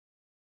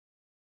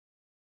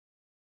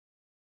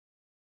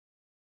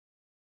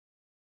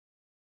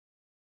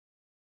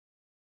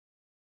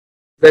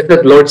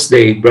Blessed Lord's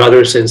Day,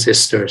 brothers and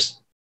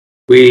sisters.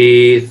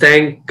 We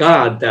thank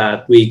God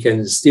that we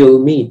can still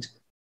meet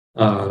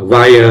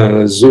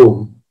via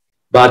Zoom.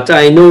 But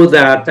I know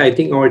that I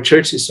think our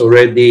church is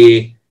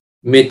already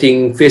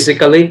meeting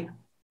physically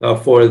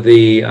for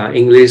the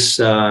English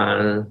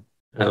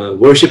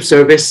worship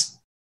service.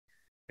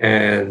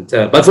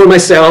 But for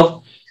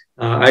myself,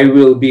 I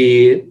will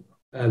be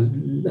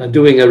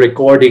doing a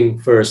recording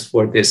first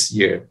for this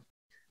year.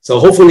 So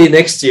hopefully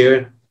next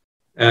year,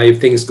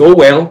 if things go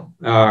well,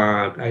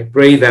 I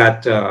pray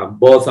that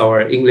both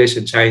our English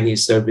and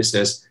Chinese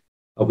services,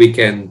 we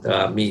can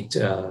meet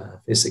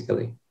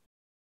physically.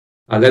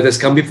 Let us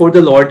come before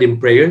the Lord in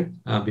prayer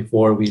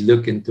before we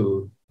look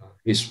into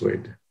His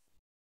Word.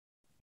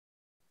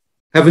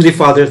 Heavenly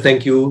Father,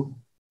 thank you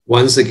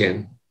once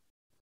again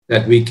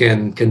that we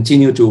can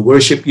continue to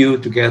worship you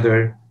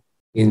together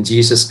in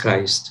Jesus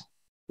Christ,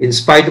 in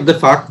spite of the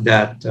fact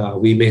that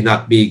we may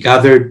not be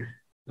gathered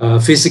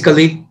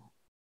physically,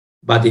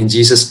 but in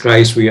Jesus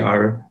Christ we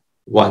are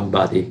one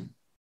body.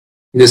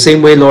 In the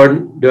same way,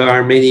 Lord, there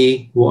are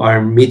many who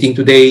are meeting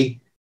today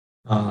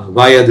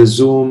via the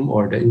Zoom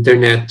or the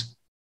internet.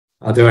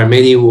 There are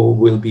many who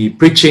will be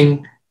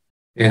preaching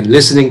and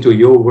listening to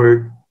your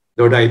word.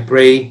 Lord, I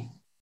pray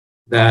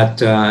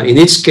that in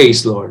each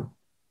case, Lord,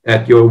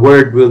 that your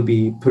word will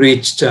be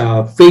preached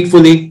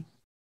faithfully,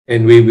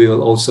 and we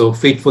will also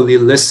faithfully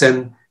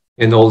listen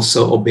and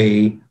also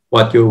obey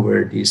what your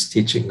word is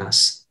teaching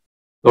us.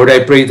 Lord,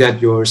 I pray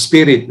that your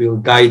Spirit will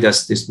guide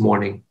us this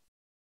morning,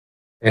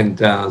 and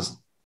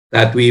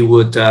that we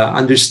would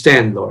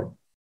understand, Lord,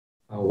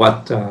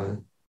 what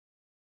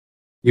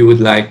you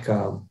would like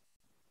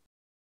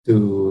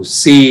to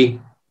see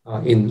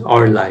in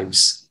our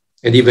lives.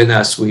 And even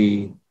as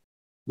we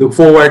look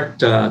forward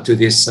to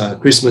this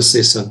Christmas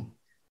season,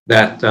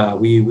 that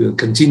we will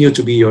continue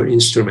to be your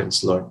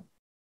instruments, Lord,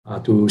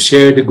 to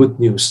share the good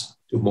news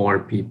to more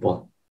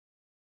people.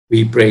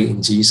 We pray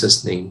in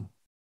Jesus' name.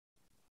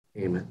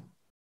 Amen.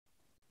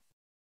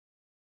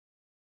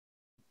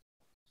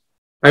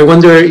 I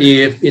wonder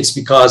if it's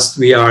because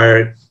we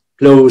are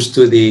close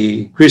to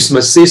the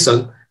Christmas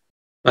season,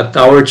 but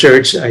our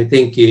church, I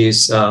think,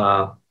 is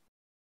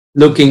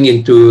looking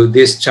into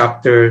this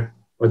chapter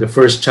or the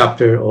first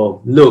chapter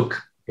of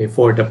Luke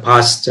for the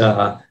past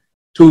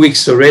 2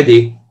 weeks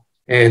already.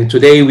 And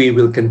today we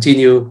will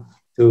continue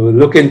to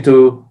look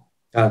into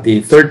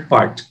the third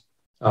part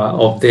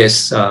of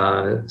this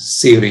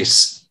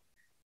series.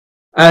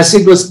 As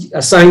it was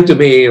assigned to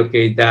me,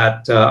 okay,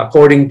 that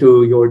according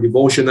to your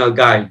devotional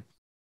guide,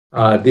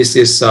 this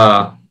is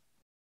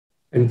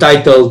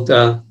entitled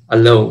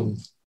Alone.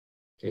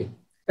 Okay.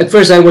 At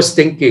first I was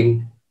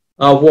thinking,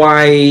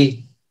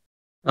 why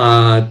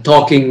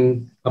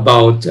talking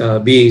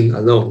about being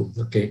alone?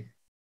 Okay.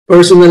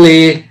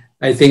 Personally,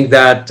 I think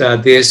that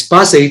this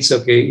passage,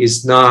 okay,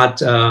 is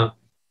not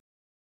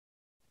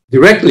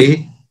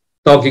directly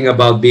talking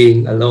about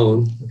being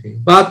alone. Okay.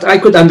 But I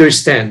could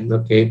understand,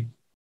 okay,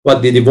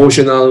 what the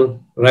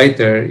devotional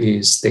writer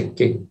is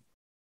thinking.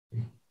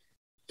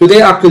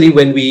 Today, actually,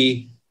 when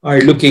we are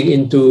looking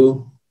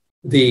into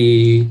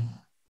the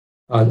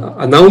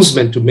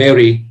announcement to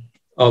Mary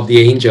of the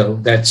angel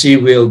that she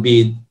will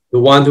be the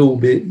one who will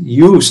be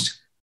used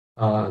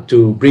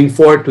to bring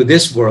forth to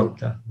this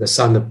world the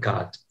Son of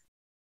God.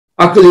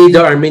 Actually,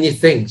 there are many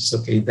things,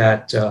 okay,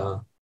 that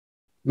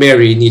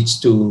Mary needs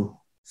to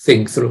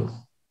think through.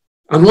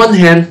 On one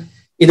hand,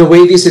 in a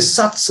way, this is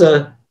such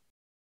a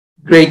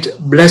great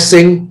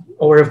blessing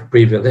or a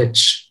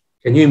privilege.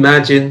 Can you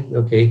imagine,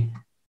 okay,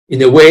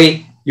 in a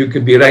way, you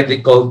could be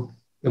rightly called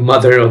the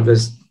mother of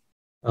the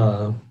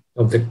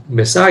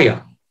Messiah.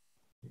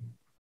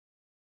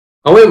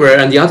 However,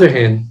 on the other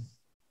hand,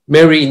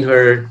 Mary, in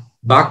her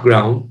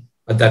background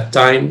at that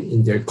time,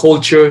 in their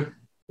culture,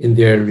 in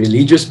their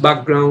religious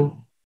background,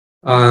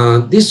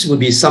 this will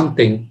be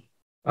something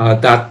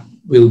that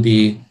will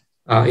be,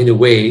 in a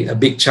way, a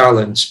big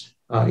challenge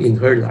in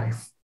her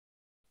life.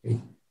 Okay.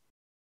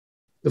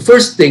 The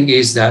first thing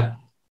is that,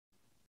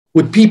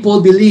 would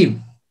people believe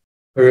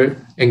her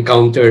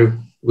encounter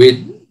with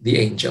the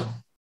angel?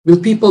 Will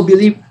people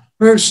believe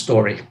her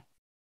story?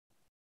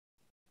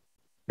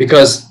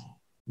 Because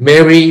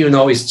Mary, you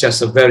know, is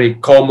just a very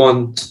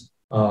common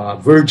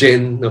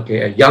virgin,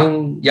 okay, a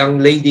young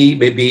lady,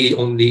 maybe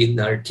only in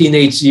her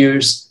teenage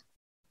years.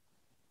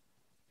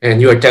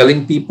 And you are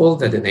telling people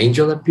that an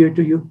angel appeared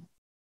to you.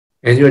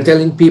 And you're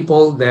telling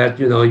people that,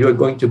 you know, you're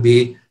going to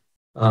be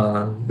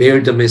bear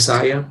the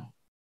Messiah.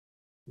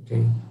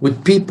 Okay.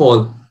 Would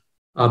people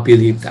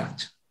believe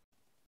that?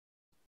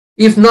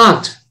 If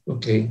not,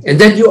 okay,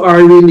 and then you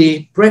are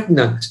really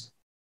pregnant,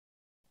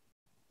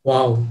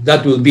 wow,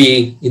 that will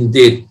be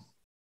indeed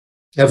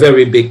a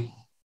very big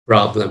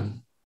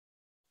problem.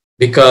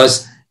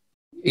 Because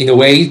in a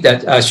way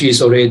that she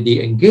is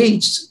already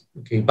engaged,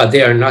 okay, but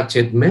they are not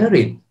yet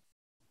married.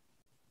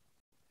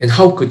 And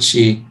how could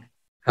she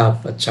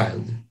have a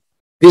child?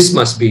 This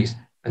must be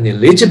a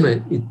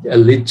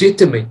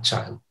legitimate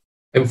child.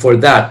 And for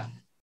that,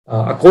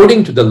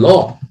 according to the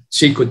law,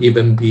 she could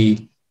even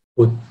be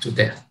put to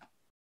death.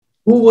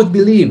 Who would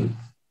believe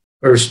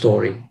her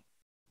story?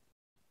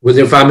 Would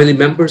their family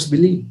members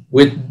believe?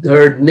 Would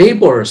her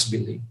neighbors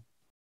believe?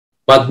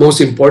 But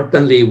most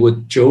importantly,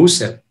 would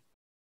Joseph,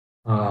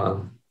 uh,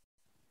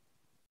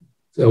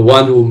 the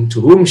one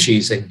to whom she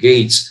is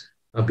engaged,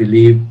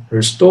 believe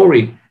her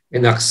story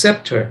and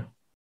accept her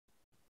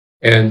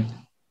and,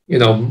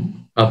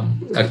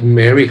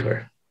 marry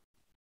her?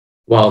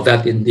 Wow,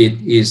 that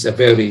indeed is a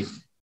very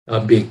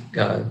big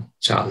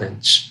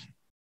challenge.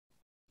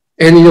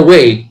 And in a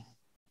way,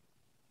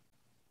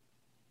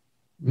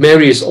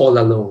 Mary is all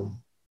alone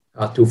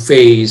to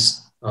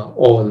face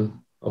all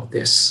of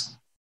this.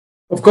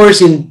 Of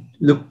course, in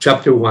Luke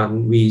chapter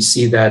 1, we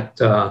see that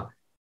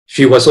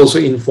she was also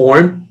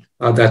informed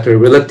that her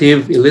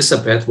relative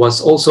Elizabeth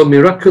was also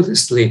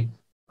miraculously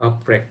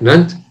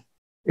pregnant,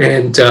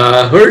 and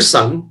her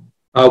son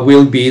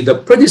will be the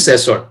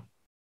predecessor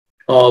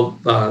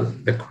of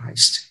the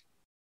Christ.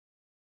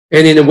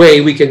 And in a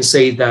way, we can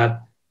say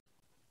that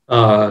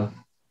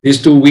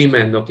these two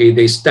women, okay,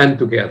 they stand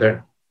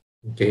together,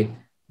 okay.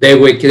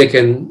 They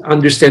can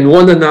understand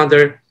one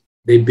another.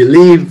 They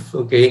believe,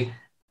 okay,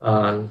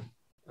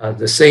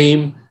 the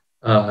same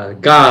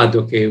God,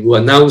 okay, who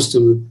announced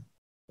to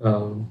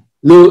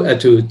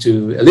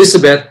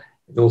Elizabeth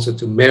and also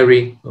to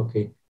Mary,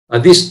 okay.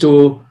 These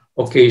two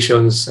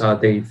occasions,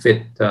 they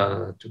fit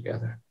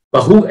together.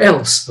 But who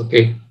else,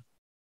 okay,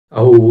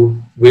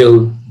 who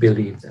will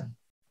believe them?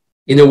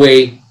 In a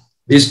way,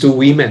 these two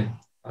women,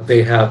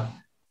 they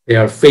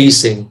are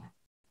facing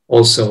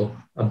also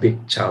a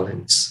big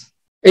challenge.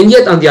 And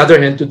yet, on the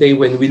other hand, today,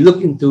 when we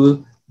look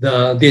into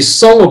this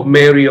Song of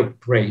Mary of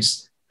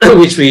Praise,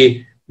 which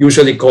we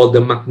usually call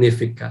the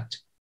Magnificat,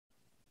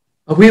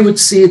 we would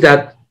see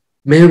that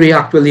Mary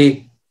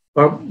actually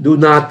do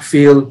not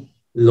feel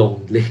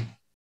lonely.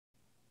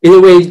 In a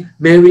way,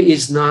 Mary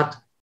is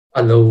not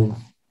alone.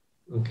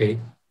 Okay,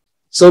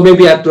 so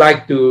maybe I'd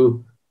like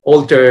to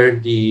alter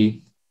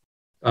the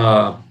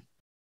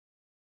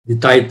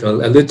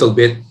title a little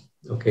bit.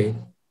 Okay,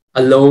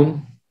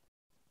 alone,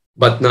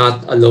 but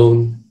not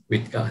alone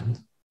with God.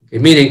 Okay,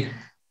 meaning,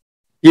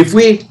 if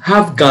we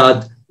have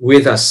God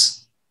with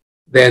us,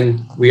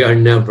 then we are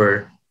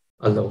never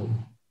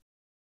alone.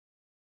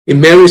 In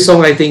Mary's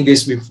song, I think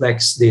this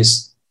reflects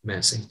this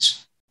message.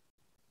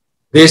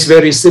 This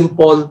very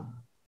simple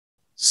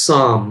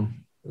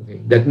psalm,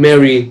 okay, that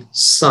Mary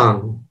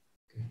sung.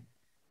 Okay.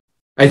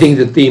 I think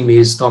the theme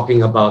is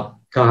talking about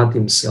God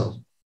himself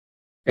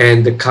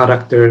and the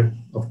character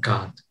of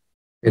God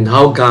and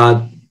how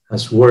God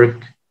has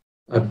worked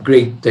a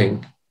great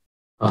thing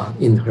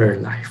in her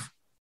life.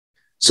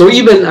 So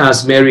even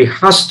as Mary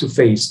has to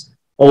face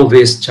all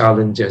these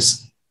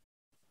challenges,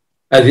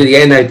 at the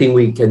end, I think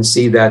we can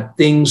see that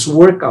things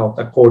work out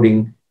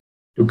according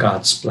to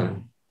God's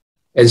plan.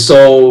 And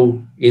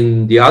so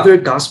in the other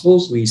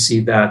Gospels, we see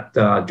that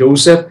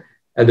Joseph,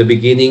 at the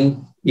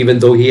beginning, even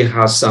though he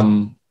has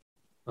some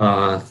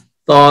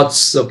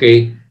thoughts,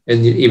 okay,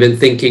 and even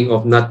thinking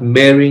of not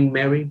marrying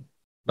Mary,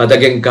 but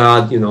again,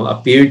 God,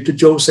 appeared to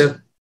Joseph,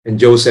 and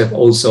Joseph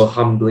also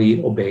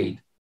humbly obeyed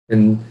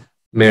and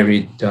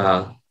married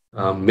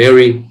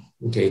Mary,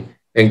 okay,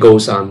 and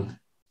goes on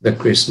the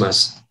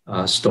Christmas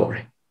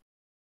story.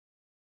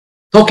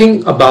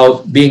 Talking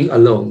about being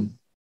alone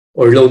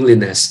or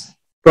loneliness,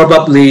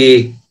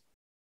 probably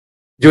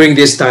during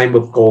this time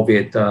of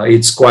COVID,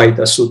 it's quite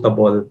a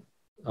suitable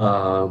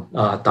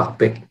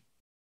topic.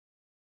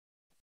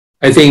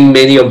 I think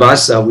many of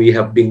us, we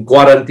have been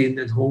quarantined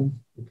at home,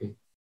 okay,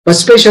 but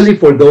especially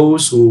for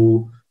those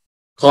who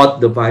caught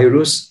the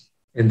virus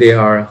and they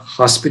are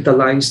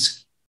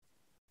hospitalized,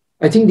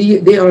 I think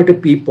they are the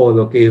people,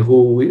 okay,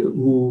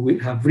 who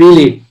have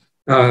really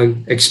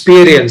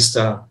experienced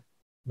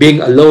being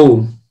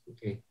alone,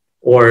 okay,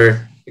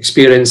 or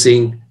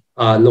experiencing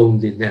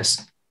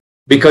loneliness.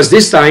 Because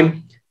this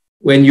time,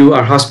 when you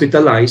are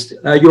hospitalized,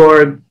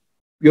 your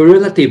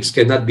relatives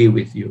cannot be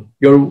with you.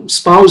 Your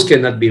spouse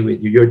cannot be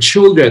with you. Your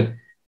children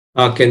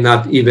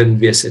cannot even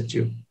visit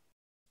you.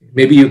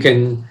 Maybe you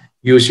can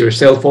use your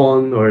cell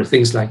phone or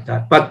things like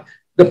that. But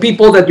the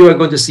people that you are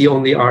going to see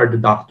only are the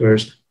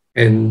doctors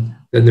and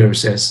the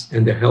nurses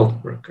and the health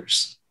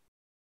workers.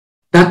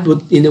 That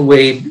would, in a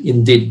way,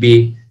 indeed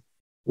be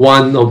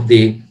one of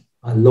the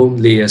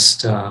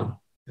loneliest time.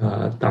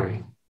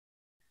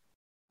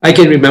 I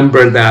can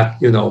remember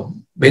that,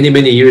 many,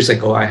 many years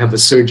ago, I have a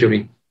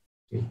surgery.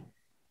 Okay?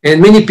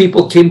 And many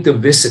people came to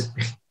visit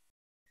me.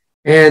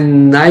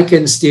 And I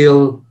can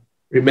still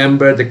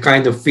remember the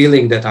kind of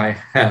feeling that I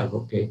have,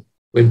 okay,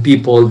 when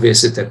people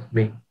visited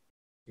me.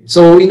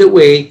 So in a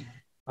way,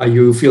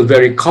 you feel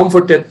very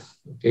comforted,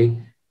 okay?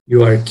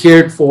 You are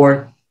cared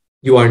for,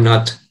 you are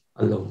not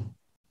alone.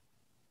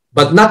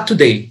 But not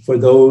today for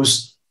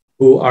those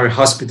who are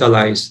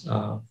hospitalized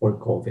for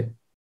COVID.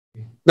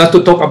 Okay? Not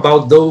to talk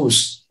about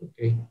those,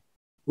 okay,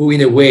 who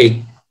in a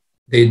way,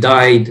 they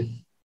died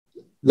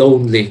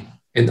lonely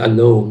and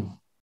alone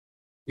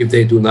if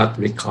they do not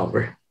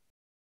recover.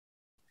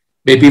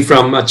 Maybe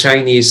from a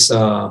Chinese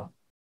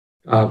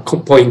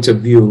point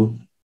of view,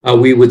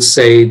 we would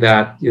say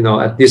that,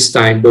 at this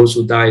time, those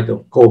who died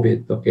of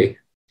COVID, okay,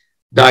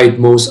 died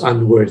most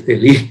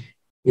unworthily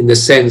in the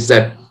sense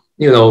that,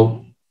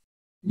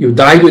 you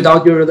died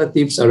without your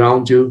relatives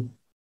around you.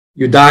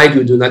 You died,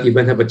 you do not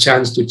even have a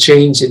chance to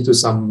change into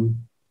some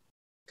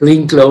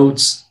clean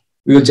clothes.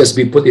 You will just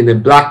be put in a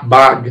black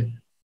bag,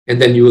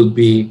 and then you will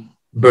be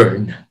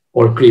burned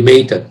or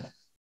cremated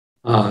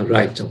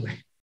right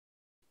away.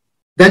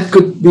 That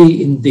could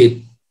be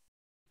indeed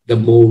the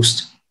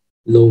most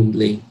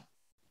lonely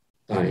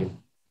time.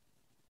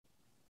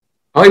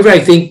 However, I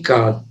think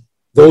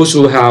those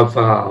who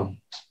have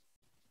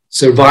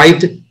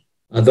survived,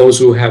 those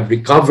who have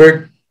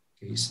recovered,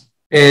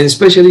 and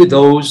especially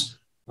those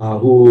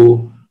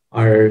who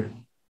are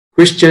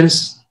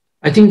Christians,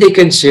 I think they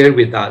can share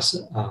with us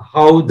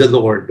how the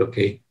Lord,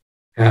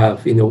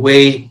 have in a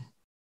way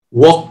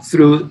walked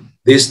through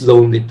these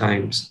lonely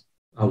times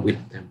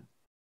with them.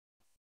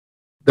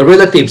 The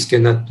relatives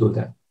cannot do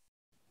that.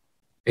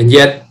 And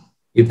yet,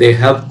 if they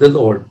have the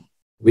Lord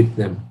with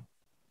them,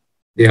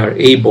 they are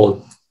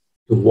able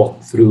to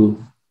walk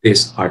through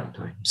these hard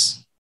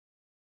times.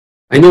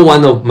 I know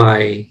one of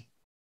my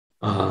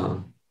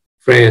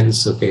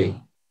friends,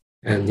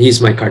 and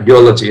he's my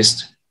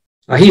cardiologist.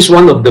 He's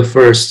one of the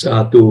first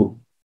to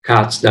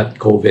catch that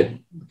COVID,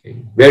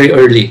 very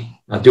early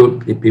during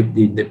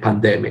the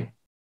pandemic.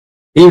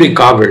 He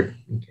recovered.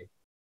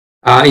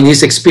 In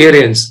his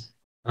experience,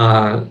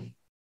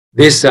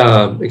 this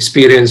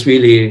experience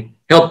really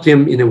helped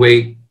him in a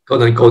way,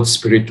 quote unquote,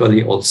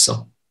 spiritually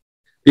also.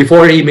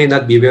 Before, he may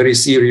not be very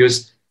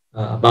serious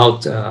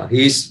about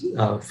his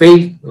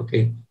faith,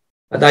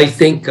 but I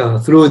think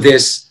through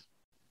this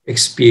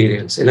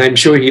experience, and I'm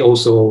sure he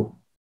also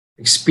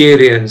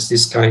experienced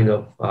this kind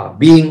of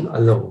being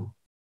alone,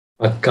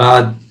 but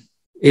God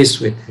is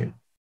with him.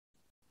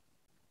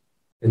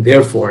 And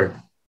therefore,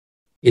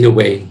 in a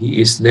way,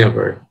 he is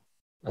never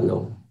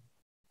alone.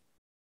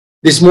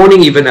 This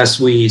morning, even as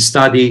we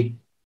study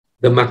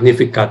the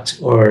Magnificat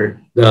or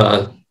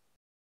the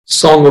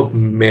Song of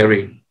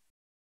Mary,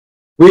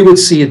 we would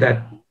see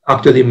that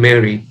actually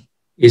Mary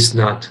is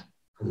not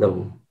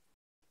alone,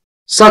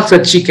 such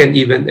that she can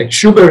even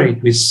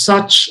exuberate with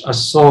such a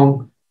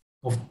song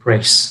of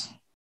praise,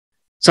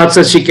 such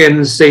that she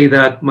can say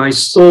that my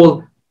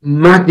soul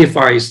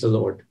magnifies the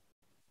Lord,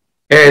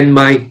 and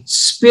my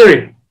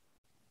spirit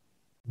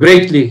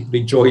greatly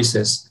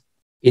rejoices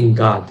in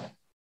God,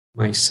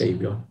 my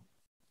Savior.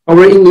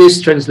 Our English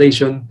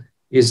translation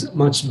is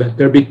much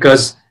better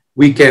because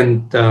we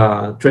can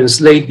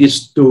translate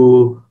these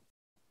two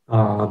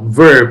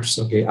verbs,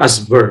 as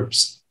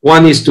verbs.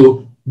 One is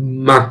to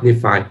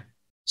magnify.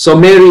 So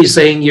Mary is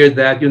saying here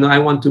that, I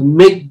want to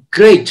make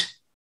great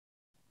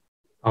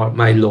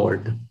my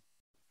Lord.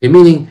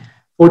 Meaning,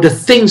 for the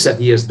things that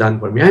he has done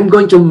for me, I'm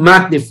going to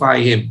magnify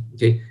him,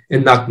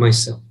 and not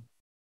myself.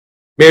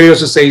 Mary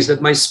also says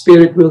that my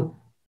spirit will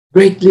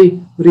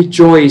greatly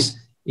rejoice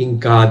in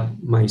God,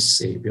 my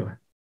Savior.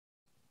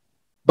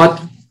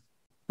 But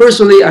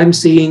personally, I'm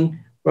seeing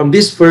from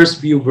these first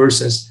few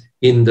verses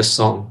in the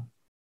song,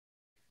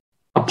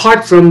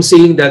 apart from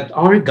seeing that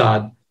our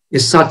God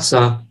is such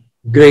a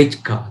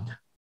great God,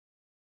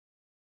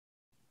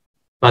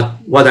 but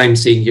what I'm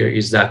seeing here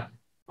is that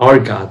our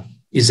God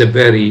is a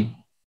very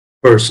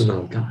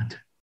personal God.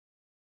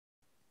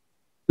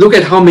 Look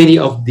at how many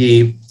of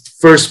the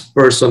first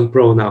person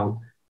pronoun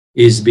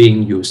is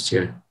being used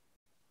here.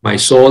 My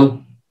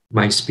soul,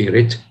 my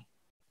spirit.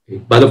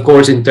 But of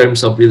course, in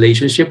terms of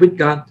relationship with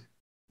God,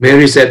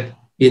 Mary said,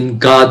 in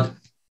God,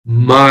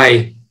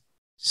 my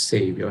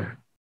Savior.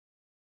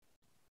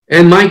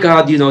 And my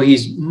God,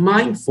 he's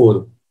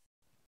mindful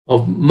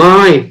of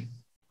my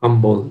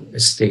humble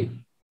estate.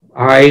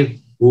 I,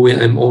 who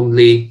am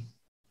only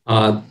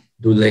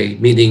Dulay,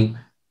 meaning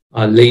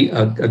a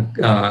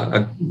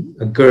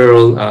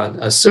girl,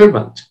 a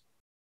servant.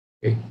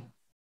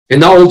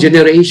 And all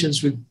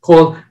generations will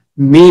call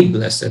me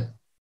blessed.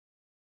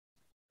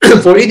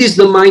 For it is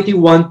the mighty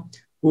one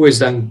who has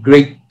done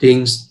great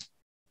things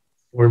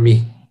for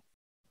me.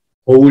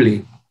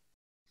 Holy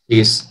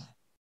is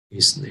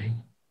his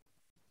name.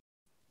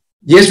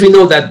 Yes, we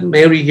know that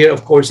Mary here,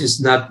 of course, is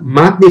not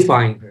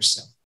magnifying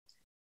herself.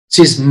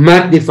 She's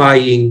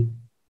magnifying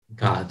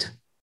God.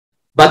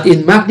 But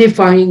in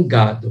magnifying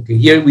God,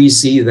 here we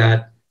see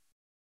that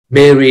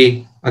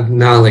Mary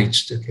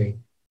acknowledged,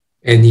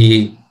 and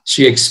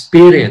she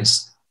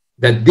experienced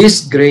that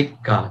this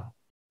great God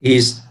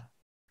is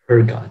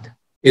her God,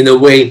 in a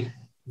way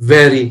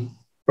very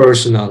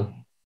personal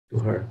to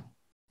her.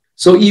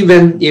 So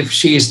even if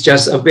she is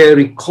just a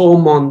very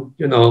common,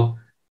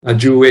 a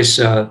Jewish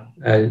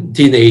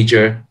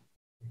teenager,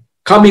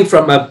 coming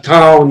from a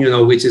town,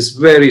 which is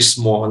very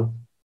small,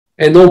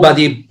 and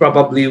nobody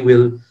probably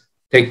will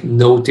take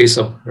notice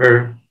of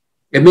her.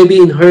 And maybe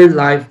in her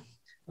life,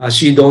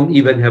 she don't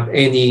even have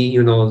any,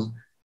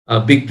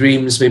 big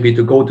dreams, maybe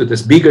to go to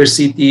the bigger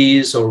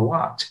cities or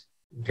what.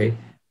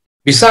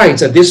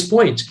 Besides, at this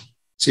point,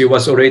 she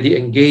was already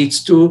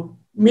engaged to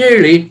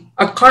merely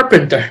a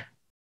carpenter.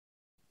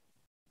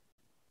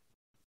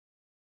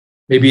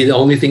 Maybe the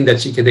only thing that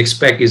she can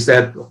expect is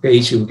that,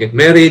 okay, she will get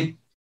married,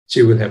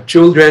 she will have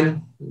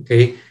children,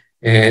 okay,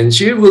 and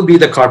she will be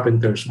the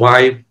carpenter's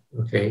wife,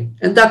 okay,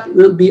 and that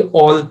will be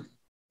all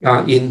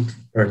in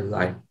her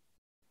life.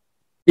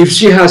 If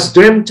she has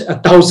dreamt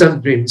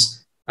 1,000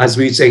 dreams, as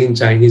we say in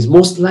Chinese,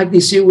 most likely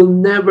she will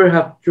never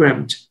have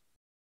dreamt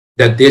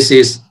that this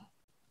is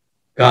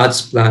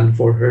God's plan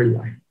for her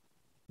life,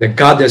 that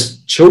God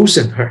has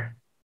chosen her,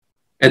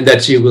 and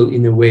that she will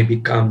in a way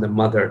become the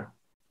mother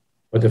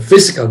or the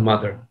physical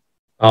mother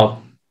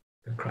of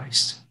the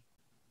Christ.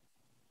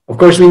 Of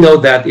course, we know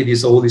that it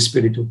is the Holy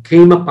Spirit who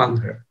came upon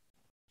her,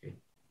 okay,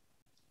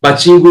 but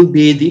she will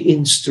be the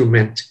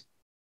instrument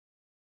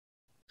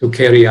to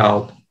carry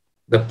out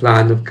the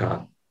plan of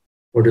God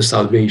for the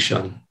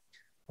salvation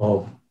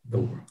of the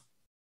world.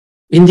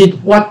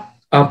 Indeed, what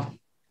a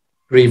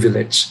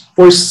privilege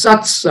for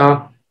such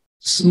a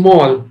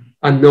small,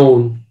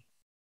 unknown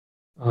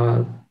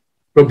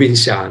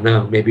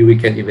provinciana, maybe we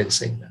can even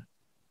say that.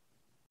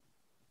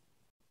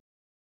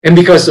 And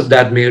because of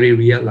that, Mary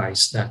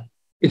realized that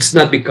it's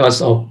not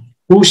because of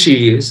who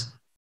she is,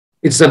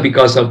 it's not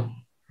because of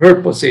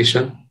her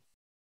position,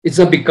 it's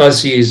not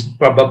because she is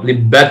probably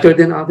better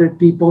than other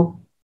people.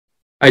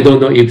 I don't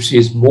know if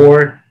she's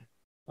more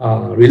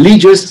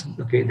religious,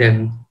 okay,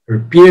 than her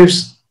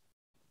peers,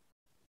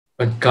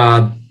 but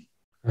God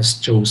has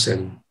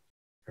chosen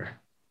her.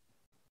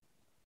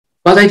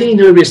 But I think in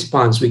her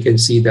response, we can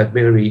see that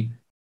Mary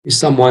is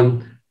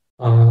someone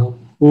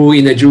who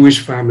in a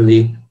Jewish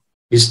family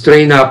is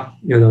trained up,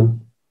 you know,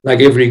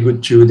 like every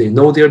good Jew. They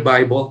know their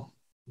Bible,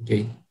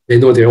 okay? They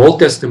know their Old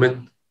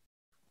Testament,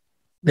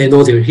 they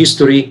know their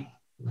history,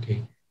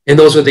 okay? And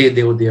also they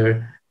know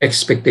their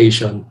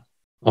expectation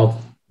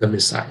of the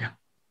Messiah.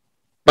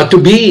 But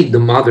to be the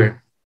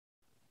mother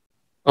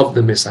of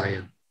the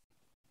Messiah,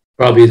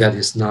 probably that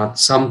is not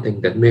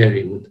something that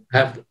Mary would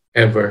have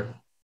ever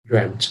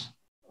dreamt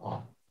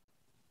of.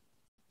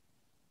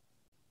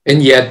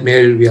 And yet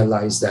Mary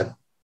realized that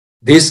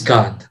this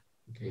God,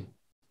 okay,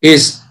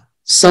 is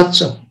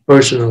such a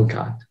personal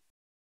God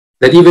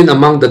that even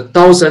among the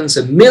thousands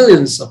and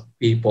millions of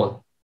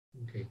people,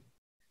 okay,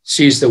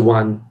 she is the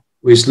one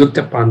who is looked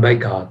upon by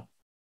God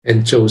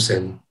and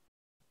chosen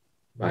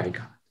by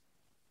God.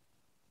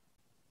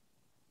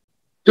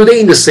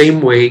 Today, in the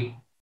same way,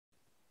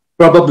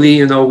 probably,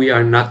 you know, we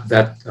are not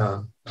that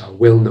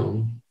well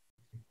known.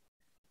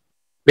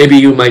 Maybe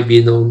you might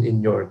be known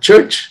in your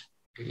church,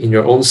 in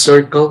your own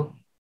circle,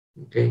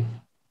 okay,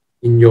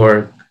 in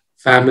your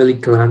family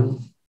clan.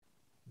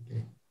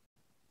 Okay.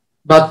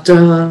 But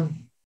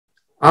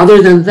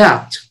other than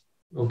that,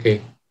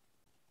 okay,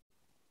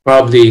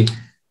 probably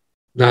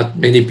not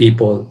many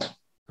people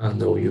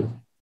know you.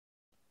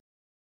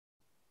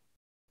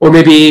 Or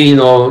maybe, you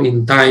know,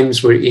 in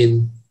times we're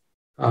in,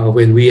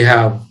 when we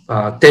have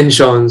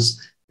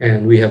tensions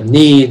and we have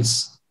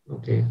needs,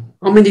 okay,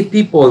 how many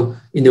people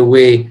in a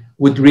way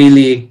would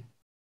really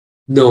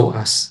know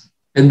us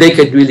and they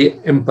could really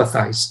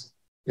empathize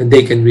and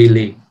they can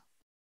really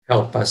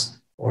help us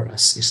or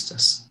assist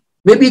us?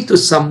 Maybe to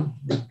some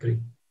degree.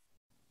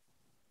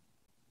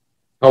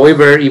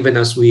 However, even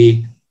as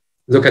we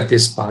look at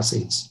this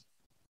passage,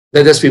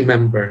 let us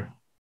remember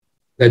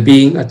that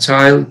being a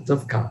child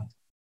of God,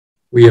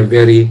 we are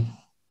very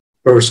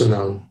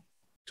personal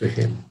to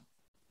Him.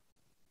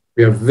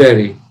 We are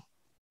very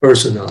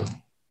personal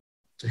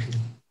to Him.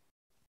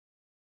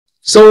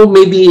 So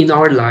maybe in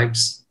our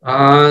lives,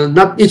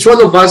 not each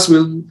one of us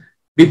will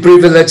be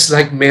privileged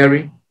like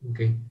Mary,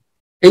 okay?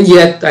 And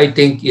yet, I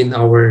think in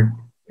our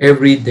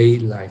everyday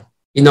life,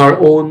 in our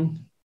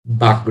own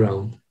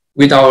background,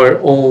 with our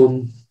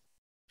own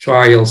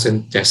trials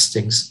and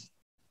testings,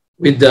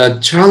 with the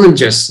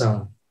challenges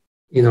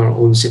in our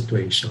own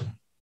situation,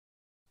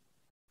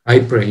 I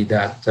pray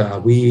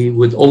that we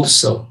would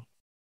also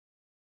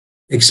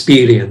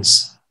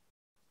experience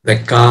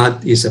that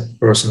God is a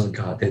personal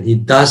God and He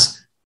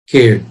does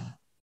care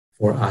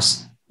for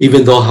us,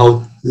 even though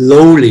how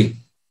lowly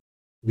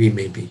we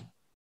may be.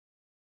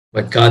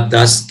 But God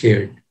does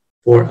care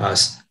for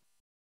us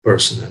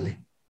personally.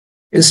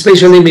 And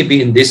especially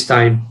maybe in this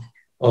time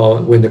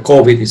when the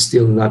COVID is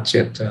still not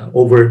yet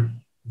over.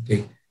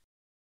 Okay.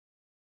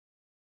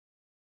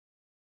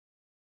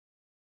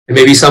 And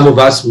maybe some of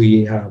us,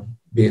 we have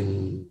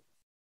been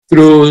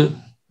through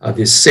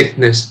this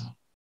sickness.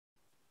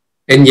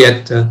 And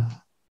yet,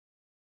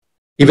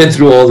 even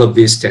through all of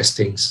these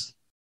testings,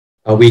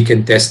 we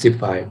can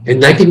testify.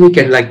 And I think we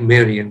can, like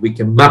Mary, and we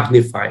can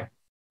magnify,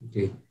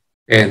 okay,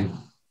 and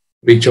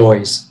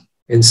rejoice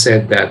and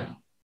said that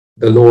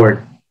the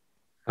Lord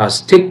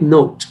has taken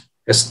note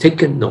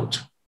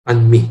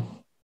on me.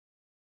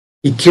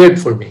 He cared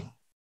for me.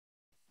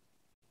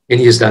 And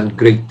He has done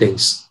great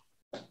things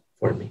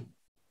for me.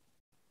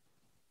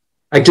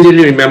 I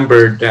clearly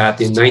remember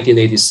that in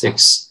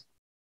 1986,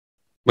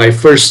 my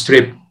first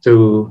trip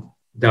to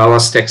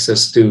Dallas,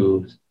 Texas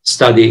to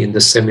study in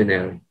the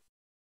seminary.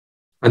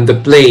 On the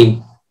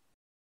plane,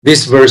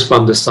 this verse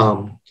from the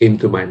Psalm came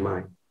to my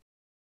mind.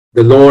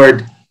 The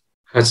Lord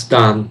has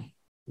done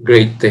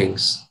great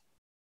things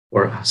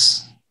for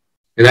us.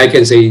 And I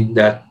can say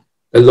that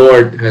the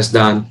Lord has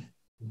done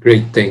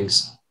great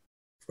things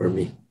for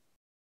me.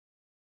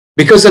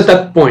 Because at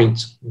that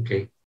point,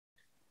 okay,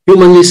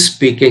 humanly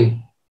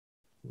speaking,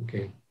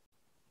 okay,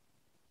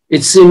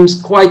 it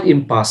seems quite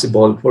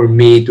impossible for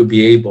me to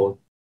be able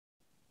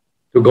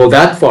to go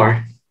that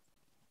far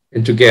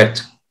and to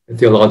get a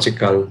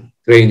theological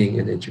training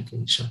and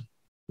education.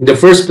 In the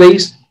first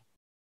place,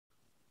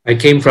 I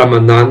came from a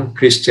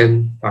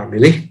non-Christian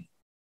family,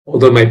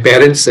 although my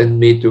parents sent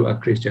me to a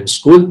Christian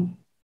school.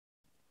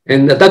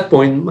 And at that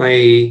point,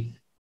 my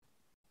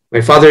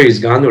father is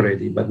gone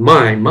already, but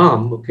my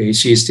mom, okay,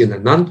 she's still a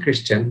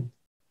non-Christian,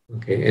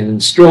 okay,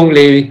 and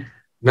strongly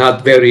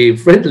not very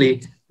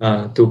friendly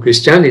to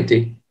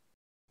Christianity.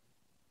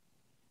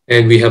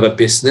 And we have a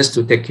business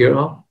to take care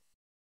of.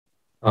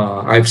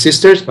 I have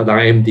sisters, but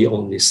I am the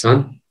only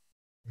son.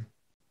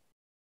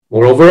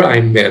 Moreover,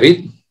 I'm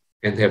married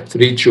and have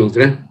 3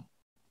 children.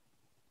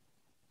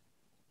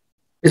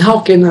 And how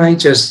can I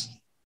just,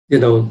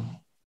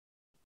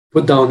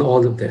 put down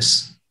all of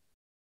this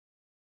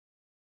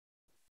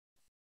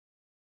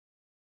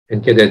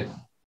and get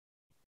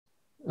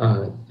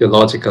a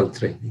theological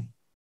training?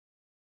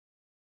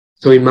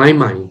 So in my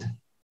mind,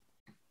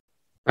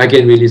 I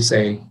can really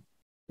say,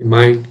 in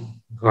my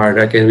heart,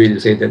 I can really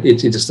say that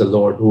it is the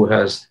Lord who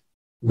has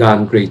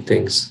done great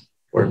things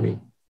for me.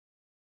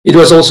 It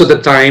was also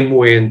the time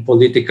when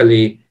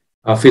politically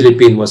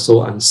Philippines was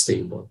so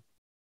unstable.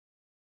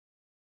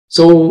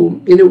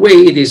 So in a way,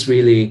 it is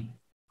really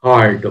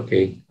hard,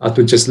 okay,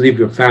 to just leave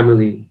your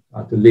family,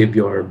 to leave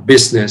your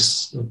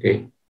business,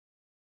 okay,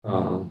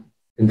 and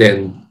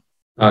then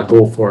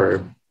go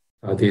for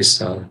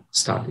these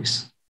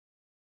studies.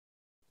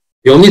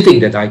 The only thing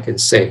that I can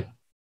say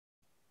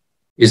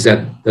is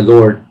that the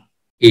Lord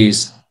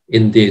is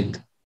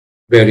indeed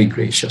very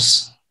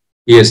gracious.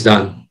 He has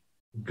done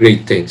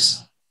great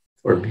things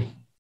for me.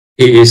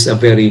 He is a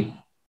very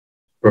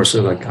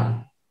personal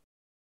God.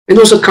 And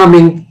also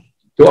coming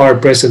to our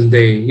present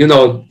day,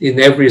 in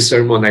every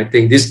sermon, I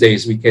think these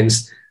days we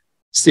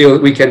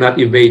cannot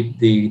evade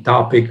the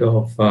topic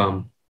of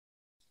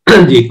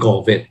the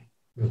COVID.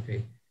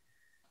 Okay.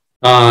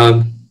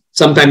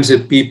 Sometimes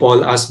if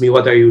people ask me,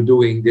 what are you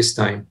doing this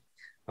time?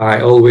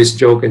 I always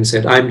joke and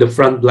said, I'm the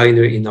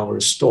frontliner in our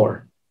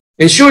store.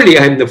 And surely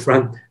I'm the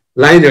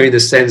frontliner in the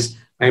sense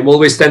I'm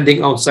always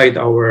standing outside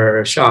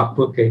our shop,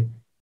 okay?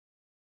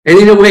 And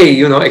in a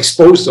way,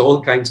 exposed to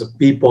all kinds of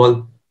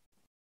people,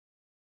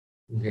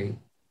 okay?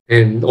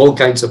 And all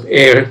kinds of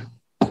air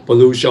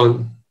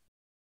pollution,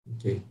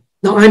 okay?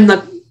 Now, I'm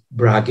not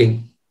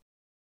bragging.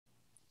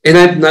 And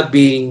I'm not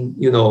being,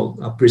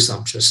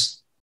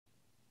 presumptuous.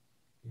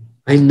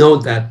 I know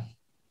that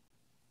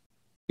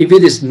if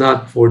it is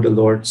not for the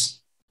Lord's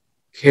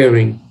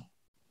caring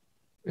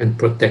and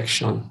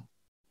protection,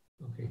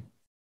 okay,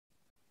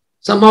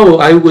 somehow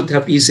I would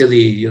have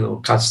easily,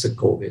 catch the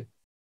COVID.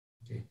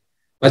 Okay.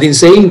 But in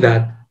saying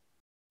that,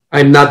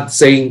 I'm not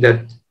saying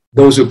that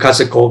those who catch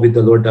the COVID,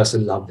 the Lord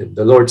doesn't love them.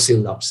 The Lord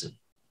still loves them.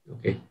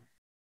 Okay.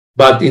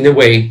 But in a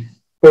way,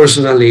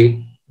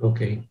 personally,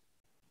 okay,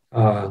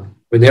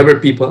 whenever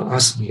people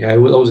ask me, I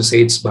will always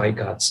say it's by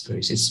God's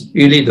grace. It's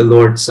really the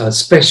Lord's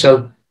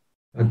special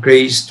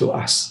grace to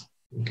us,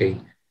 okay,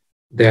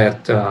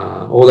 that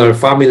all our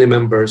family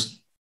members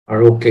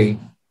are okay,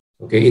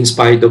 in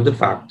spite of the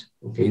fact,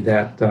 okay,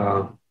 that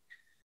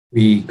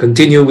we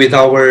continue with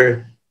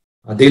our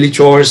daily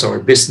chores, our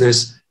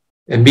business,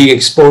 and being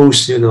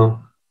exposed,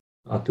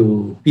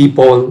 to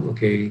people,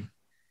 okay,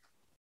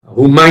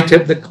 who might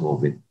have the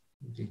COVID.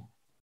 Okay.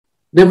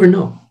 Never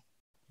know.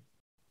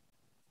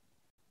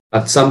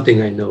 But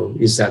something I know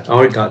is that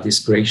our God is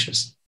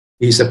gracious.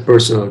 He's a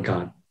personal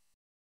God.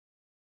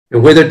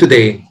 And whether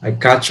today I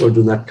catch or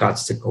do not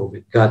catch the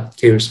COVID, God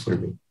cares for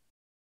me.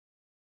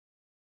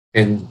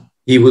 And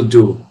He will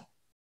do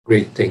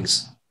great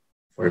things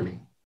for me.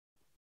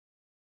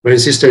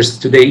 Brothers and sisters,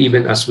 today,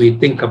 even as we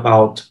think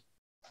about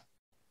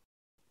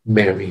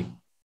Mary,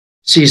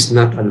 she's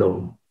not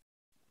alone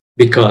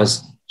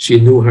because she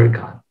knew her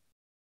God.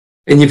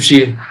 And if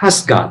she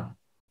has God,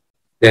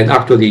 then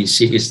actually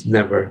she is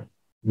never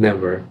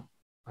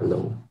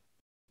alone.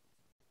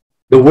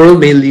 The world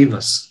may leave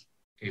us.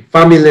 Okay,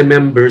 family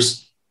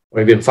members,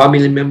 or even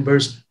family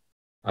members,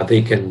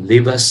 they can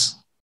leave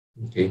us,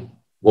 okay,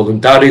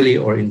 voluntarily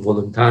or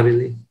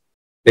involuntarily.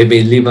 They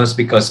may leave us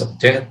because of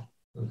death.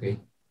 Okay.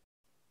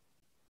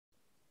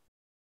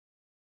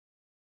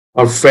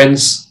 Our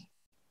friends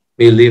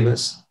may leave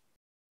us,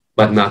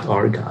 but not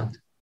our God.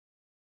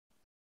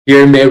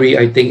 Here, Mary,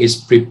 I think, is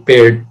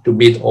prepared to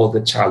meet all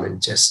the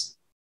challenges.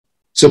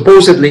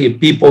 Supposedly, if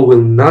people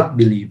will not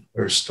believe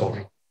her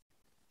story,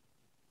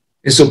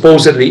 and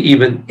supposedly,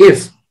 even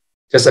if,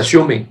 just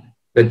assuming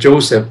that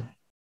Joseph,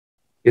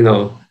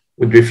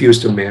 would refuse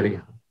to marry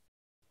her,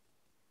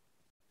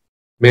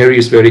 Mary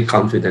is very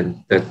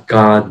confident that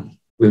God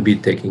will be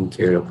taking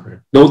care of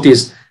her.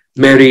 Notice,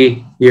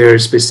 Mary here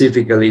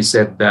specifically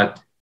said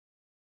that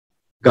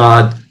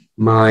God,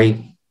 my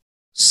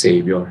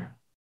Savior.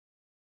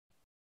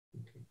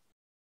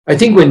 I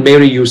think when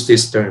Mary used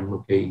this term,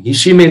 okay,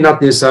 she may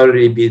not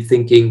necessarily be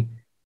thinking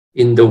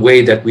in the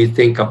way that we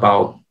think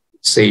about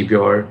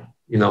Savior,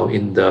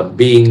 in the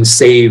being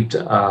saved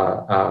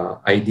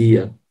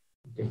idea.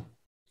 Okay.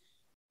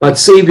 But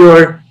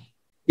Savior,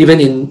 even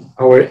in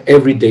our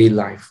everyday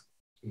life,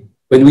 okay,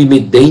 when we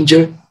meet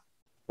danger,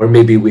 or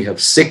maybe we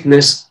have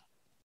sickness,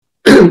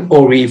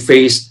 or we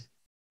face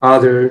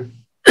other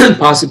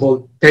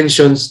possible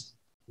tensions,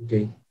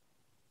 okay,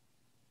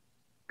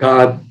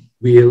 God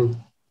will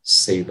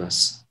save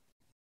us.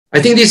 I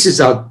think this is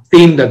a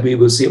theme that we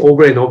will see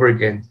over and over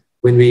again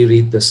when we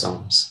read the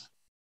Psalms,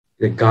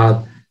 that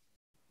God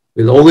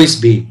will always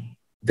be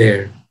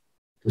there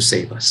to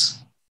save us.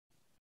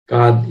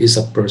 God is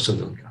a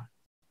personal God.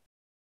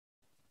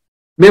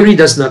 Mary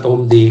does not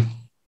only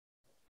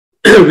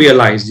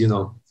realize,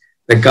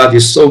 that God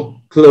is so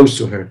close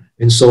to her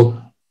and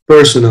so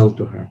personal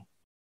to her,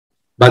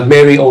 but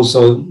Mary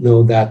also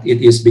knows that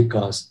it is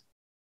because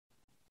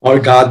our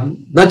God,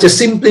 not just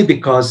simply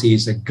because He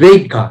is a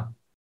great God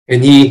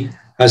and He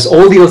has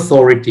all the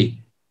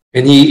authority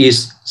and He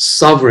is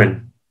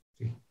sovereign,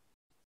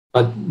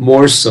 but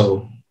more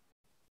so,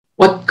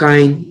 what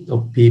kind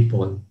of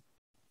people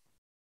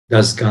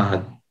does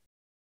God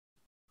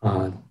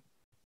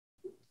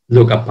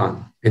look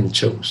upon and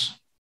chose?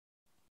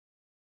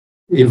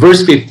 In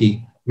verse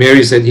 50,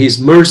 Mary said,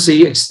 His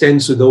mercy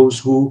extends to those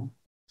who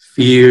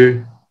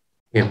fear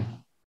Him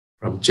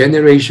from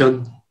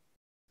generation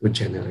to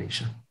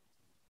generation.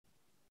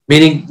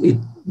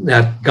 Meaning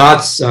that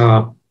God's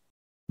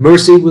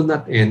mercy will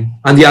not end.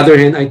 On the other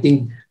hand, I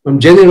think from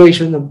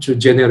generation to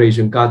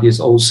generation, God is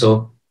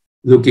also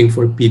looking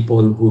for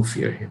people who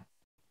fear Him.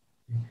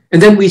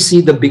 And then we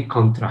see the big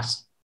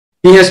contrast.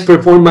 He has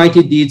performed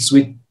mighty deeds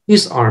with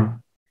His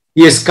arm.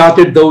 He has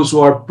scattered those who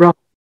are proud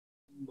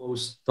in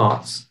most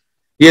thoughts.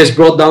 He has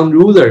brought down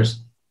rulers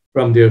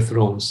from their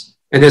thrones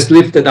and has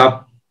lifted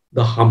up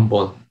the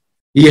humble.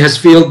 He has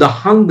filled the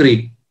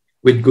hungry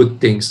with good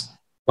things,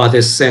 but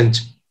has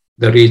sent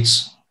the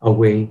rich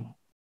away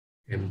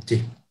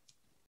empty.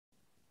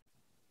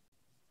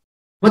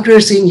 What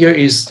we're seeing here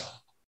is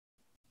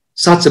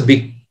such a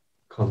big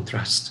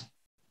contrast.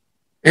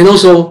 And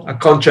also a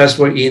contrast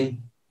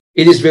wherein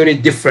it is very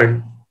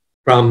different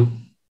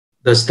from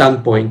the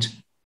standpoint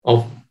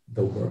of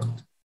the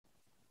world.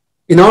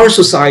 In our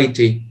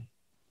society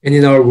and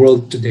in our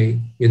world today,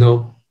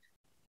 who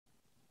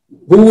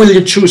will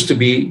you choose to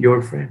be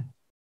your friend?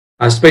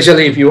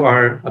 Especially if you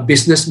are a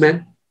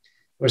businessman,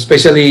 or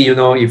especially,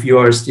 if you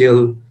are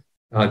still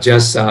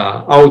just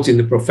out in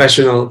the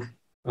professional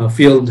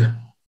field.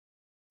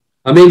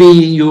 Maybe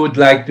you would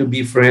like to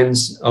be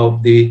friends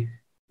of the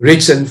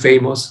rich and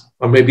famous,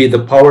 or maybe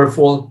the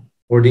powerful,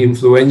 or the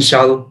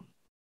influential,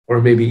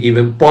 or maybe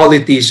even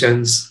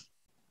politicians.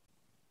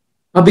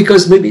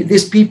 Because maybe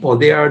these people,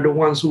 they are the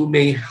ones who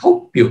may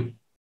help you.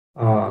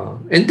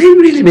 And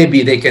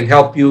maybe they can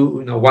help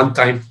you, one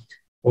time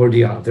or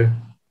the other.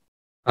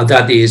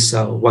 That is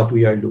what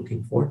we are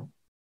looking for.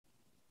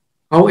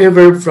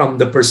 However, from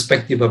the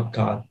perspective of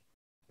God,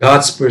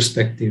 God's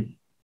perspective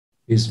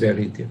is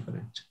very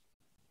different.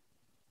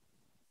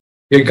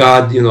 Here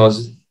God,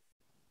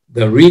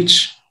 the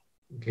rich,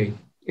 okay,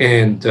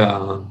 and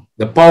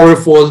the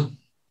powerful,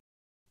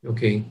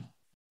 okay,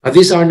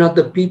 these are not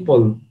the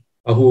people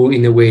who,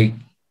 in a way,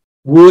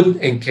 would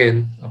and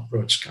can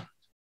approach God.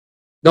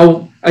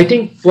 Now, I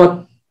think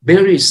what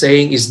Mary is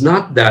saying is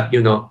not that,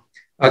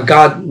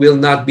 God will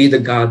not be the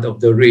God of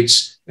the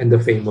rich and the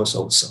famous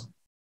also.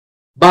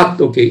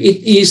 But, okay,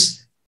 it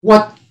is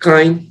what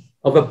kind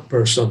of a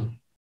person,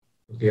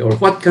 okay, or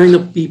what kind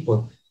of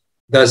people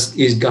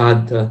is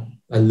God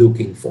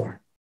looking for.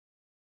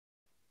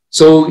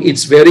 So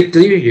it's very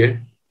clear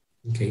here,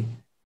 okay,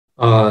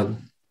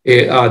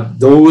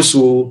 those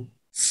who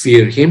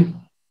fear Him,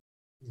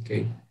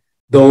 okay,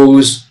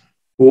 those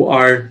who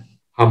are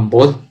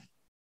humble,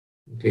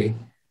 okay,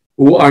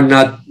 who are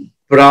not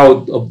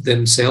proud of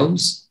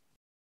themselves,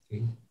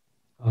 okay.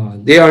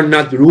 They are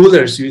not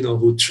rulers,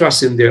 who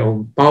trust in their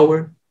own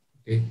power,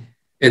 okay,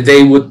 and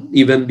they would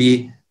even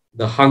be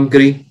the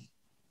hungry,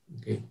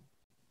 okay.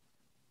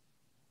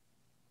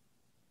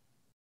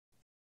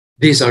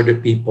 These are the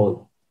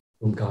people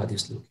whom God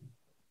is looking for.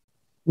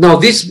 Now,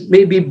 this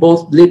may be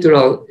both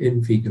literal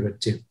and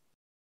figurative.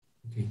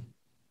 Okay.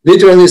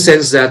 Literal in the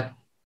sense that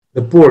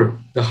the poor,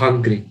 the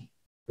hungry,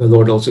 the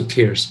Lord also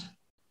cares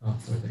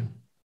for them.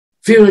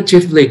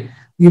 Figuratively,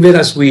 even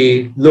as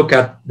we look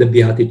at the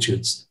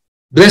Beatitudes,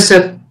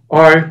 blessed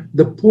are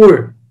the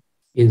poor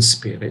in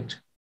spirit.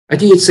 I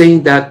think it's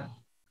saying that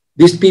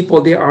these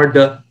people, they are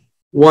the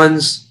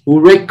ones who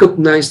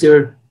recognize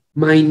their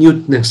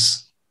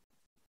minuteness,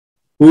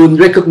 who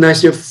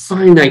recognize their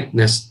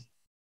finiteness,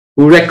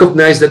 who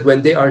recognize that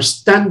when they are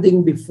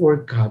standing before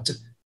God,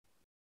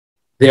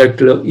 they are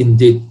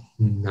indeed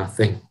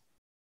nothing.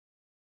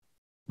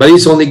 But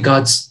it's only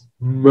God's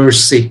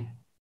mercy,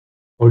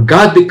 or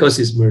God, because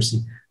His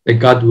mercy, that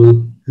God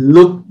will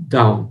look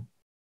down,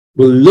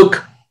 will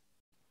look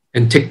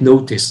and take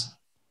notice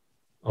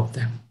of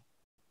them.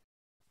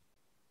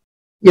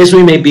 Yes,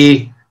 we may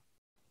be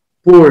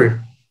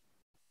poor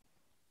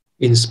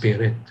in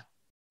spirit.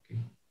 Okay.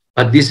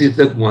 But these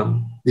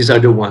are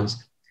the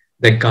ones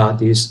that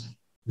God is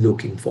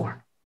looking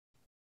for.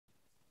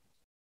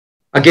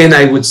 Again,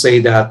 I would say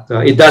that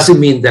it doesn't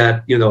mean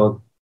that,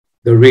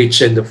 the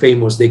rich and the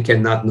famous, they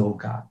cannot know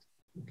God.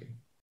 Okay.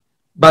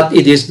 But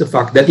it is the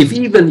fact that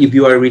even if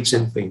you are rich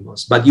and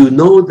famous, but you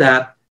know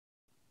that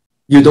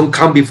you don't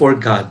come before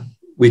God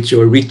with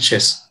your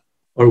riches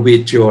or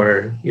with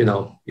your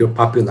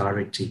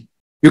popularity.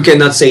 You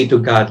cannot say to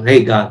God,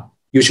 hey, God,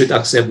 you should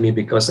accept me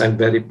because I'm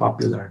very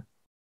popular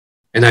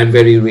and I'm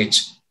very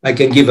rich. I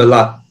can give a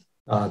lot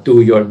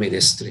to your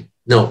ministry.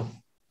 No.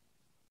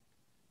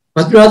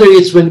 But rather,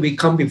 it's when we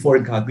come before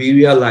God, we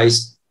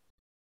realize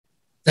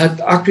that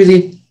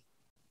actually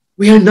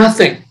we are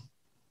nothing.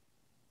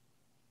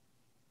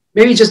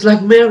 Maybe just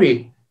like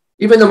Mary,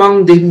 even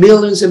among the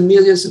millions and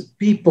millions of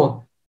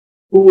people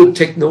who would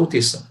take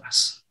notice of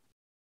us.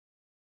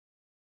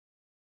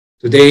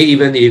 Today,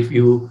 even if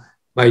you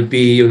might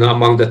be,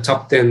 among the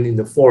top 10 in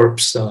the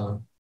Forbes, the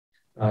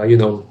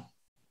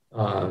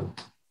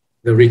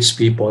rich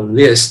people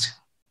list,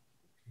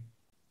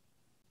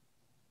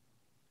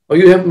 or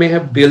you may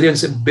have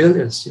billions and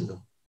billions,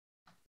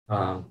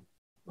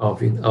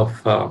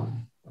 of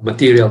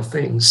material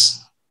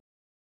things,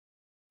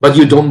 but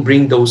you don't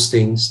bring those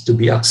things to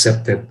be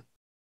accepted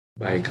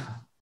by God.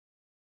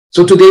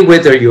 So today,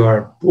 whether you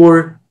are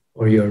poor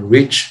or you're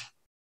rich,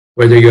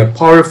 whether you're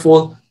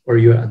powerful or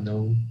you're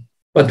unknown,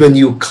 but when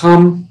you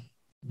come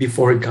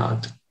before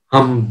God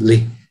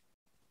humbly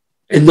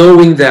and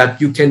knowing that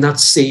you cannot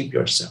save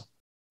yourself,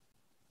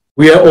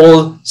 we are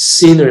all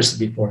sinners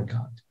before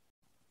God.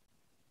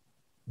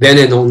 Then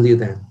and only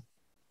then,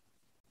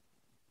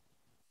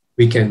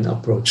 we can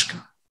approach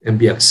God and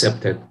be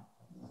accepted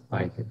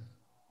by Him.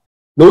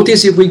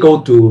 Notice if we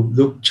go to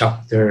Luke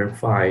chapter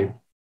 5,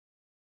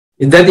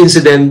 in that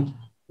incident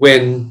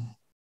when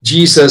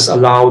Jesus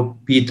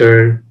allowed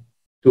Peter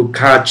to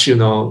catch,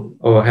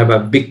 or have a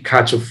big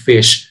catch of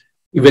fish,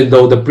 even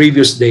though the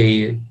previous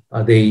day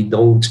they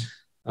don't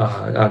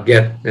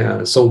get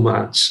so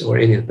much or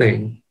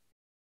anything.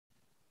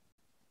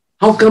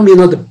 How come,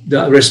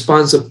 the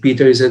response of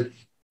Peter is that,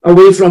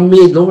 away from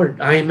me,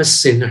 Lord, I am a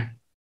sinner.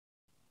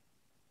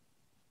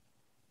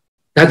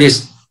 That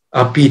is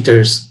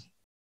Peter's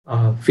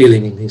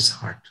feeling in his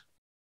heart.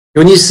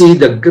 When you see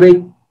the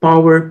great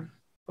power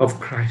of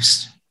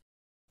Christ,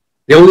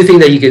 the only thing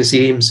that he can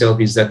see himself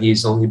is that he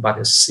is only but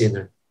a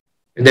sinner,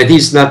 and that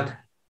he's not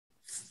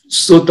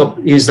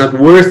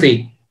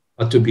worthy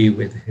to be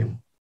with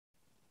him.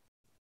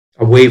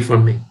 Away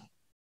from me,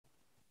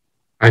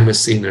 I'm a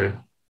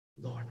sinner,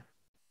 Lord.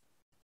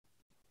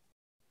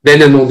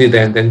 Then and only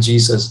then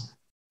Jesus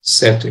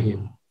said to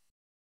him,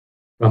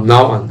 from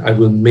now on, I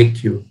will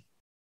make you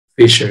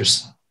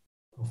fishers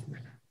of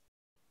men.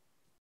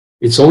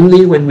 It's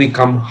only when we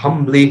come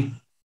humbly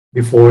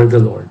before the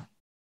Lord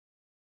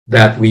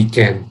that we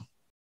can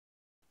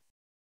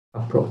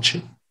approach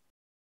Him.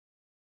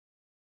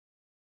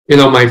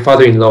 My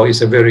father-in-law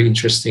is a very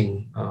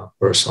interesting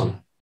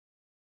person.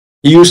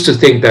 He used to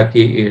think that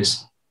he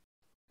is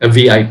a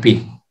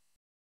VIP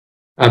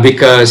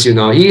because,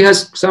 he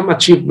has some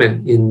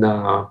achievement in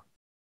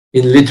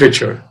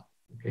literature.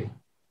 Okay?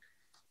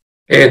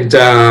 And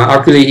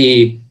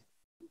actually,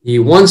 he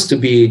wants to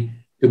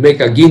make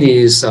a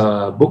Guinness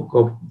Book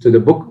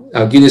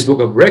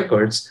of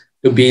Records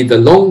to be the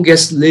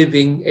longest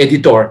living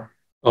editor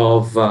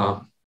of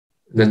a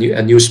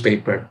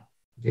newspaper.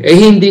 Okay. And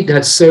he indeed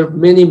had served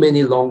many,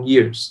 many long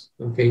years,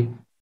 okay,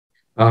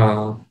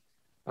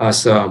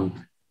 as an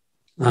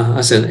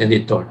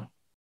editor.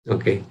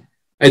 Okay.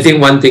 I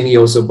think one thing he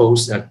also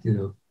boasts that,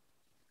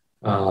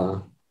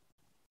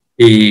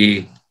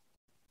 he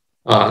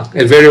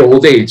at very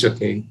old age,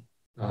 okay,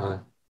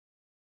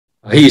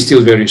 he is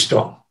still very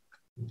strong.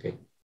 Okay.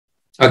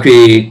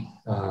 Actually,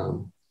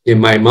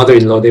 my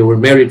mother-in-law, they were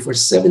married for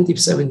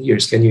 77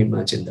 years. Can you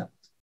imagine that?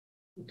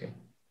 Okay.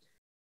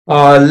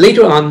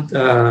 Later on,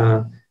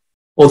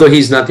 although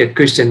he's not yet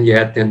Christian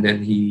yet, and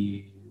then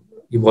he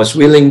was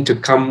willing to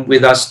come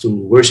with us to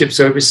worship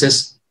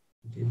services.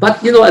 Okay.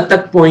 But, at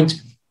that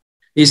point,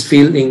 his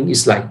feeling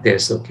is like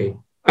this, okay?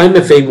 I'm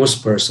a famous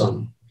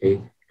person,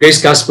 okay?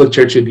 Grace Gospel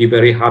Church should be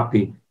very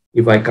happy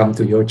if I come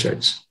to your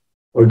church.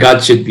 Or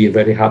God should be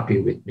very happy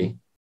with me,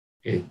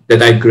 okay,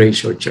 that I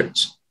grace your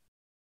church.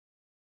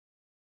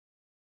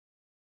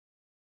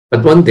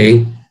 But one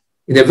day,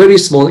 in a very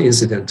small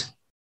incident,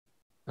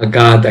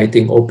 God, I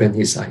think, opened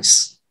his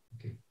eyes.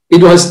 Okay.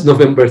 It was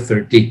November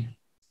 30.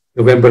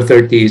 November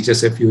 30 is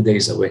just a few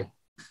days away.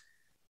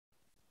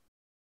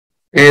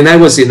 And I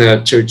was in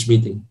a church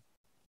meeting.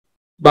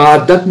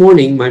 But that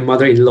morning, my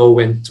mother-in-law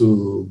went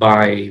to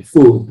buy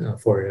food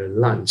for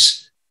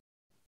lunch.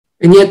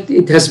 And yet,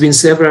 it has been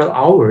several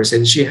hours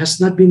and she has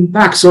not been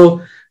back.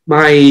 So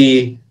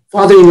my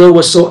father-in-law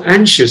was so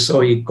anxious.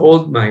 So he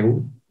called my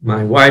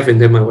wife, and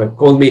then my wife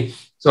called me.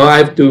 So I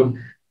have to,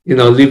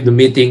 leave the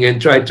meeting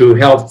and try to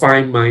help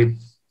find my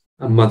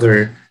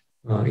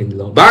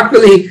mother-in-law. But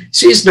actually,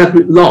 she's not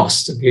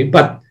lost, okay?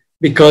 But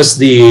because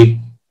the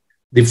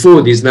the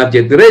food is not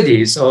yet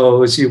ready.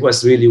 So she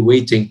was really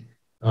waiting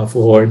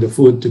for the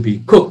food to be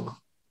cooked.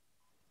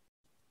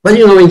 But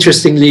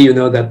interestingly,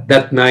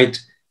 that night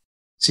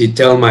she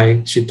told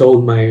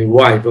my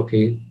wife,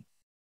 okay,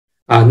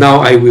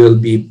 now I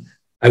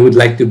would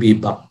like to be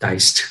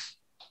baptized.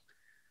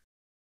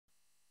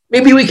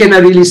 Maybe we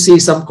cannot really see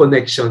some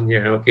connection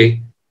here,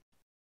 okay?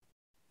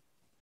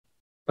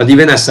 But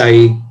even as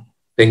I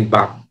think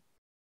back,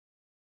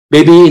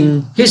 maybe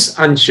in his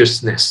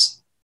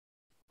anxiousness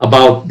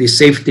about the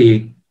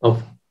safety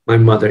of my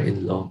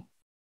mother-in-law,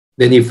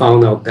 then he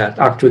found out that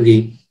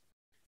actually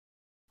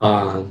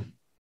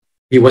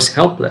he was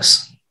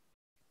helpless.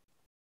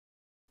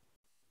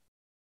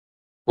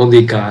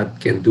 Only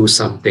God can do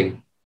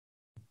something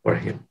for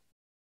him.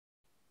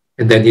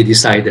 And then he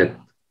decided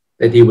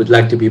that he would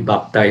like to be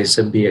baptized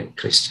and be a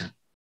Christian.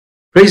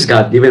 Praise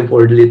God, even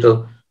for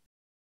little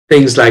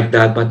things like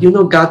that. But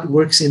God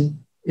works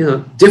in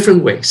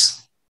different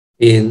ways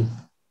in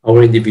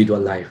our individual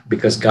life,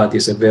 because God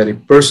is a very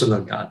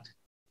personal God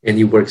and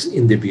he works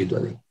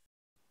individually.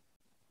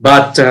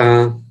 But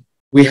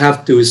we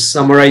have to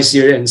summarize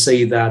here and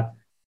say that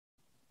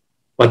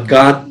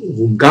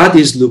whom God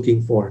is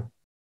looking for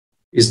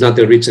is not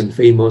the rich and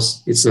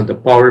famous, it's not the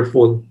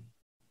powerful,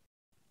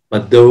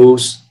 but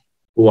those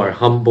who are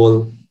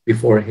humble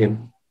before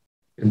him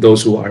and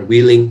those who are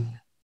willing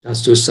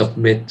just to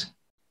submit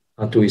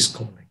to his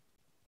calling.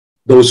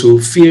 Those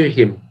who fear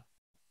him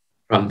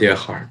from their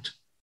heart.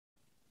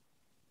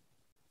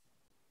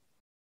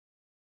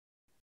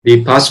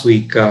 The past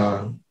week,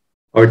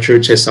 our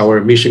church has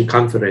our mission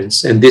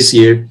conference, and this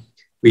year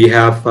we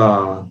have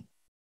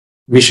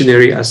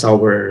missionary as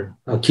our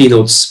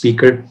keynote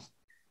speaker.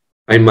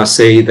 I must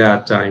say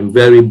that I'm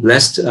very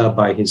blessed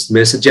by his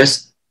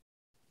messages.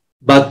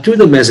 But through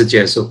the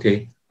messages,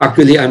 okay,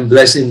 actually I'm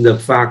blessed in the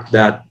fact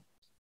that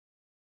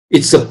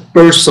it's a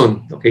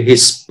person, okay,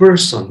 his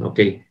person,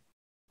 okay,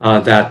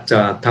 that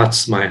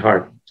touched my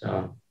heart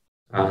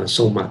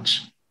so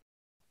much.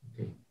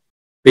 Okay.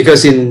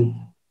 Because in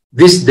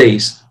these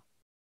days,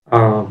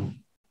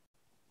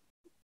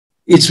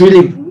 it's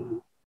really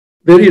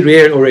very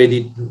rare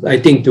already, I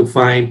think, to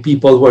find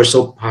people who are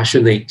so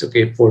passionate,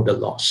 okay, for the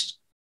lost.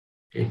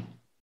 Okay.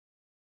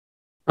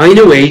 In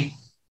a way,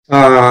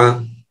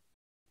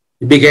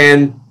 he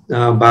began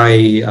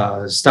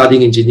by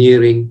studying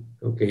engineering,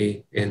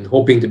 okay, and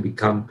hoping to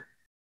become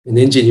an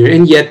engineer.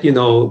 And yet,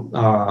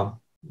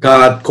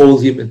 God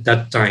called him at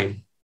that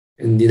time,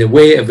 and in a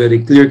way, a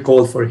very clear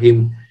call for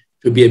him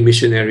to be a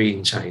missionary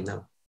in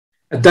China.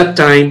 At that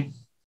time,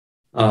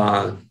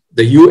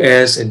 the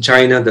US and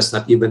China does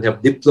not even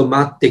have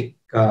diplomatic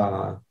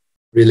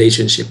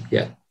relationship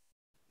yet.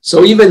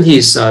 So even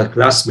his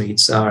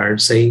classmates are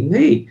saying,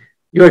 hey,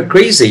 you are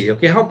crazy.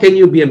 Okay, how can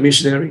you be a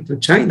missionary to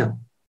China?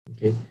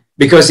 Okay,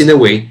 because in a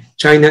way,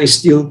 China is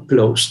still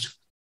closed.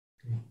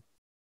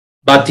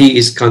 But he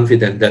is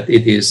confident that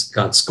it is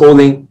God's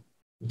calling.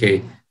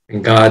 Okay,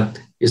 and God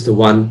is the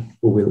one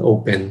who will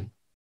open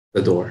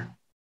the door.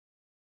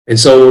 And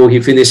so he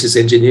finished his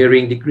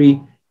engineering degree.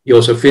 He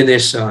also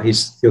finished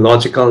his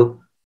theological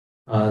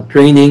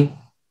training.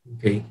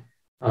 Okay,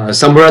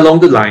 somewhere along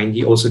the line,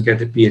 he also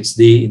got a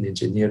PhD in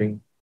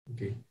engineering.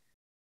 Okay,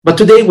 but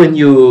today, when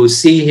you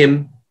see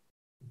him,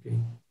 okay,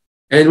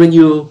 and when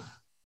you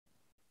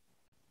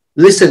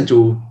listen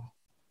to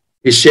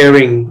his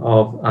sharing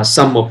of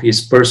some of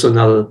his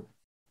personal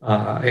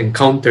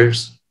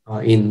encounters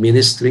in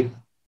ministry,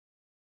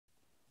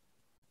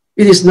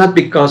 it is not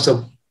because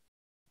of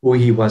who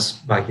he was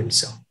by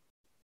himself,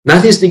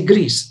 not his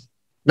degrees,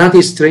 not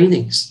his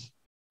trainings.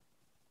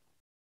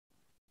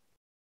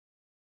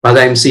 But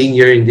I'm seeing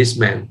here in this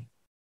man,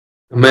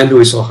 a man who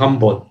is so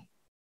humble,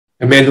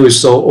 a man who is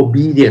so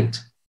obedient,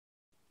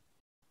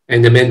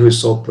 and a man who is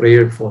so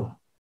prayerful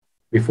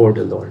before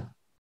the Lord,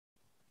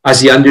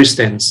 as he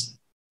understands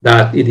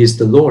that it is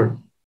the Lord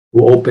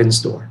who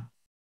opens door.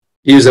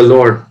 He is the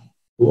Lord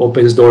who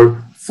opens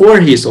door for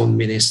his own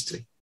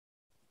ministry.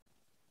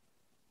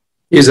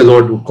 He is the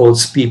Lord who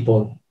calls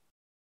people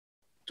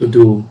to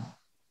do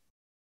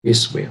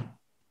his will.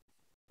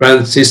 Brothers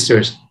and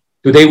sisters,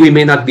 today we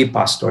may not be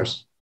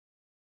pastors.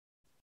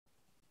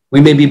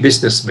 We may be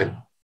businessmen.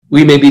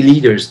 We may be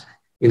leaders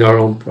in our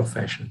own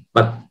profession.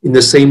 But in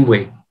the same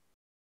way,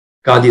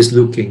 God is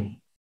looking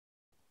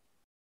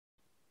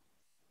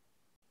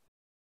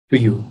to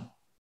you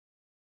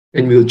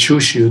and will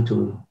choose you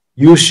to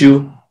use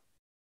you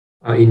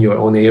in your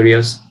own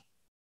areas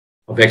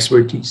of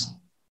expertise.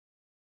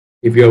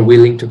 If you are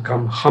willing to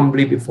come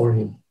humbly before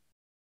him,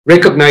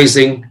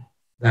 recognizing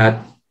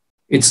that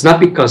it's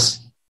not because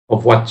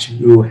of what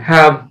you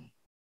have,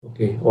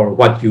 okay, or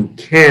what you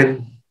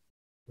can,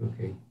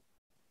 okay,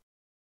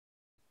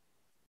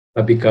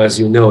 but because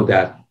you know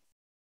that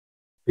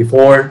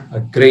before a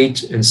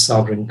great and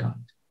sovereign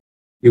God,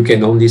 you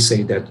can only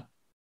say that,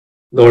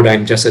 Lord,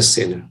 I'm just a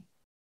sinner.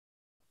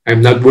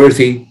 I'm not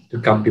worthy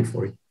to come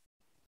before you.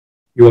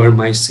 You are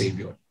my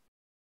Savior.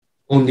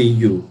 Only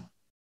you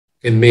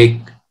can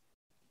make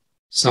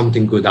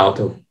something good out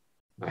of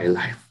my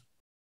life.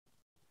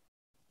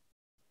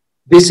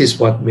 This is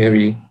what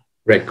Mary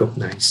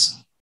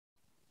recognized.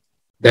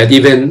 That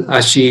even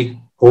as she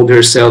called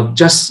herself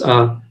just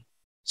a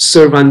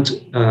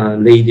servant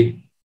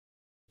lady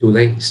to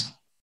ladies.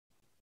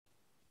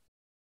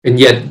 And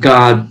yet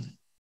God,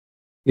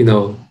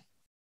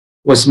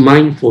 was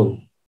mindful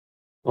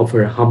of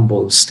her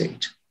humble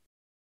state.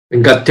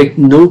 And God took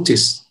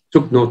notice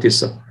of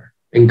her.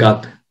 And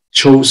God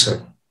chose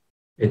her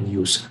and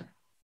used her.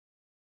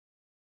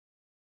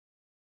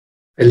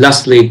 And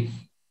lastly,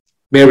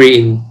 Mary,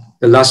 in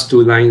the last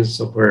two lines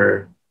of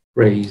her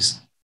praise,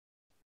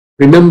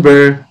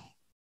 remember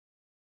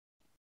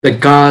that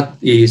God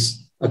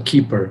is a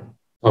keeper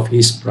of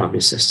his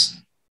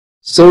promises.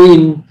 So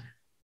in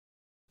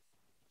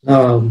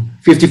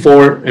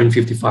 54 and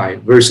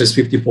 55, verses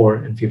 54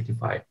 and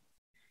 55,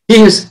 he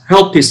has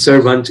helped his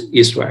servant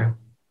Israel,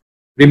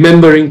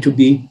 remembering to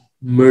be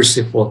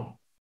merciful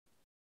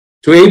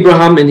to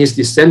Abraham and his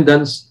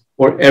descendants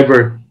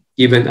forever,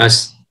 even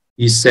as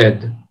he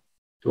said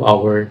to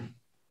our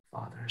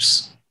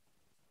fathers.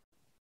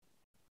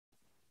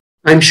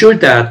 I'm sure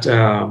that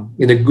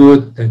in a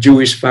good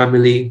Jewish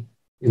family,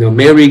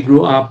 Mary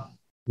grew up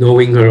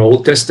knowing her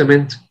Old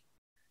Testament.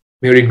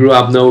 Mary grew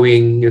up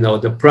knowing,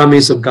 the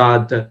promise of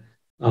God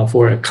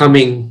for a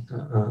coming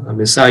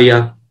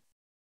Messiah.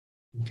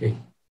 Okay.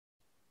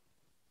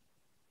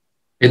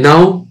 And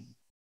now,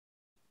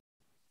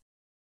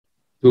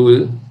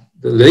 to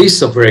the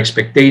list of her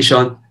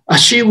expectation,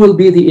 as she will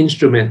be the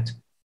instrument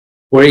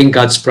wherein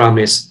God's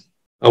promise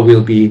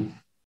will be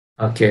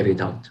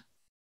carried out.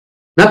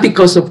 Not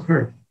because of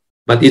her,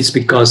 but it's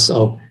because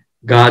of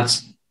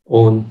God's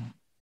own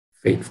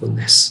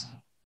faithfulness.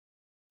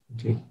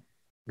 Okay.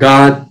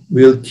 God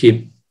will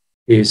keep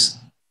his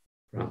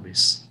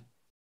promise.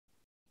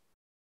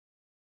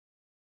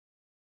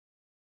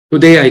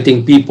 Today, I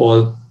think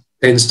people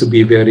tends to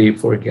be very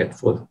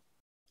forgetful.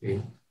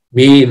 Okay.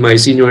 Me, in my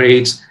senior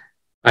age,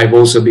 I've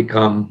also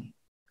become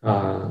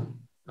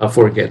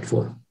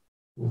forgetful.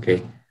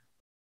 Okay.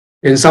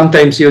 And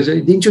sometimes you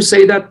say, didn't you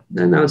say that?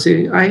 And I'll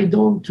say, I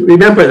don't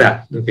remember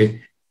that.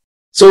 Okay.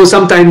 So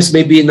sometimes,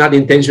 maybe not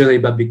intentionally,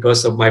 but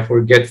because of my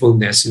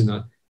forgetfulness,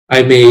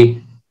 I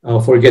may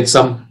forget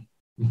some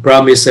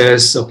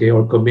promises, okay,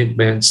 or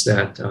commitments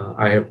that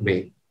I have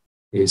made.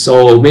 Okay.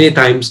 So many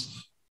times,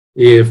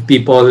 if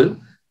people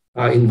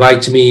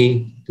invite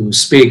me to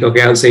speak,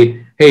 okay, I'll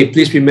say, hey,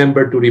 please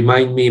remember to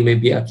remind me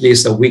maybe at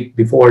least a week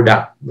before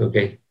that,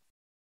 okay,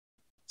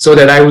 so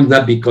that I will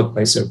not be caught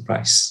by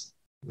surprise,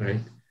 right?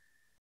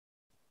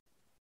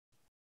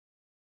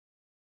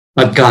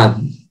 But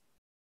God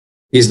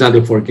is not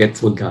a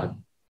forgetful God,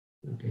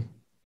 okay?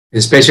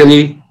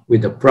 Especially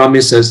with the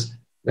promises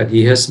that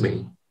he has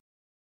made,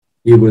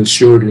 he will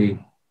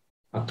surely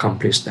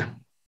accomplish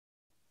them.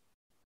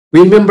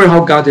 Remember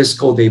how God has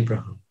called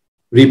Abraham.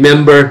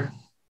 Remember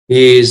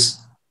his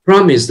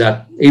promise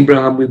that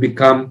Abraham will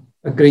become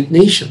a great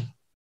nation,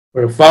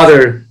 or a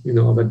father,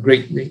 of a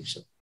great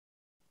nation.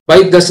 But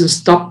it doesn't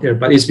stop there,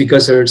 but it's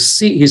because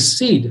his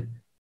seed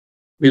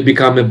will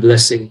become a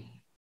blessing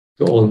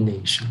to all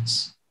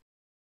nations.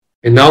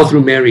 And now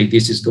through Mary,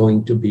 this is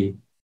going to be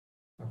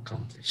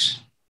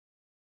accomplished.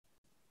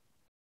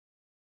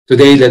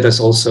 Today, let us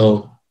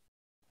also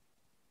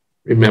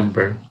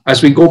remember,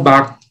 as we go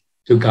back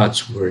to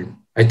God's word.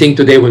 I think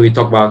today when we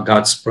talk about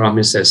God's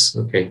promises,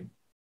 okay,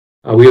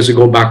 we also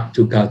go back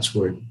to God's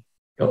word,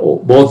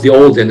 both the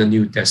Old and the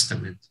New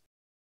Testament.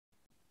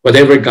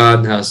 Whatever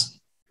God has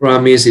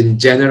promised in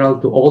general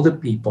to all the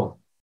people,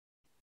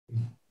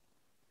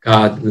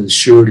 God will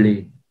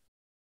surely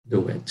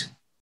do it,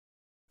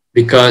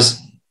 because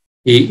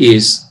he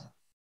is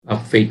a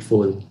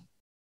faithful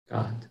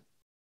God.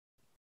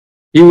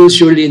 He will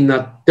surely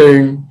not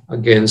turn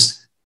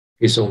against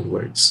his own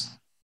words.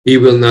 He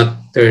will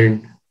not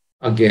turn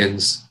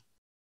against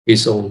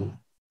his own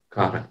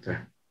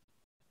character.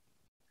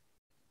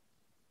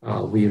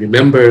 We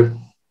remember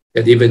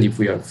that even if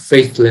we are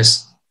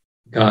faithless,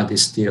 God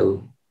is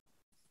still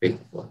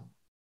faithful.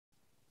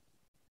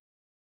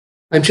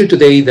 I'm sure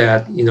today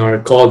that in our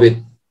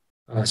COVID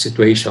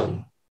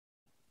situation,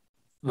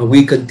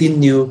 we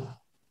continue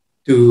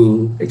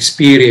to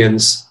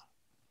experience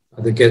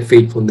the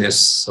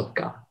faithfulness of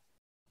God.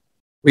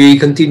 We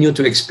continue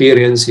to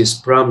experience his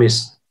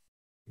promise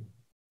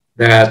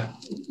that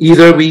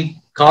either we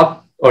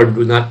caught or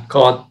do not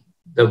caught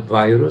the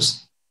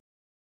virus,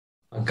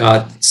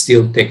 God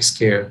still takes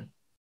care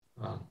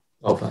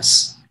of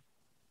us.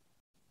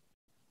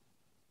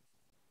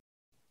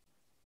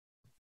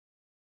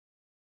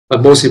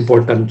 But most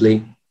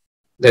importantly,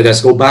 let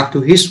us go back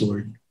to his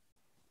word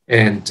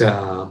and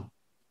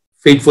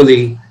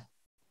faithfully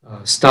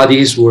study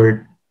his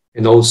word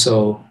and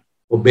also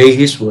obey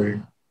his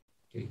word.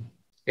 Okay?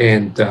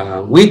 And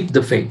with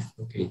the faith,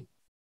 okay,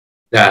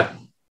 that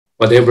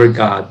whatever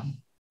God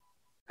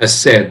has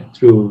said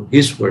through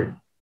his word,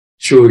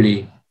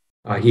 surely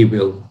he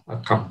will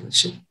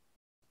accomplish it.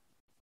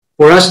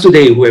 For us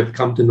today who have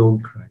come to know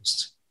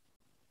Christ,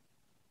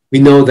 we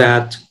know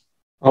that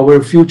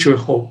our future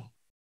hope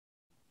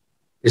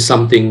is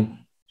something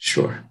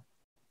sure.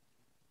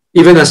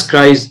 even as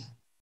Christ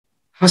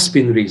has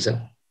been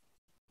risen.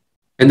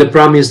 And the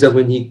promise that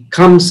when he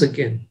comes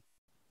again,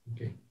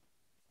 okay,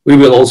 we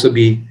will also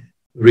be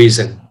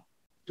risen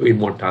to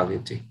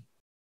immortality.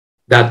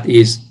 That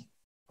is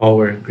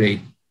our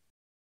great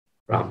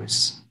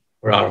promise,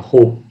 or our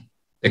hope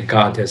that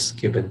God has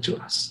given to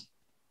us.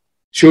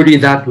 Surely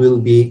that will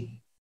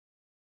be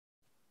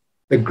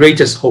the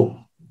greatest hope,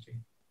 okay,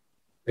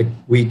 that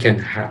we can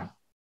have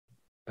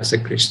as a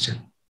Christian.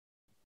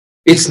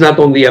 It's not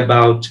only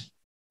about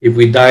if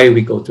we die,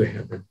 we go to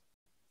heaven.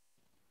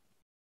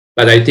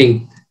 But I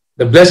think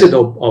the blessed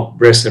hope of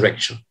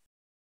resurrection,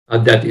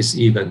 that is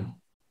even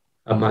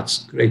a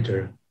much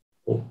greater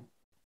hope.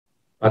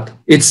 But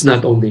it's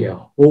not only a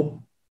hope,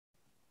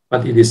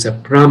 but it is a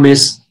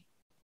promise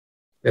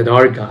that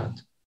our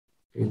God,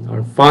 in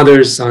our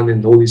Father, Son,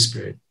 and Holy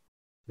Spirit,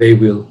 they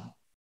will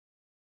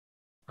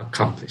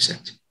accomplish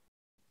it.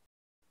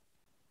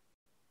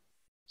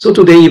 So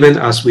today, even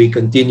as we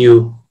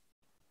continue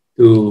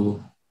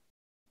to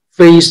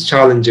face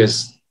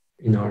challenges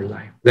in our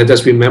life, let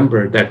us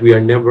remember that we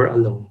are never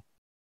alone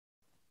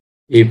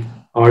if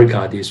our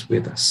God is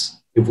with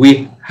us, if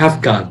we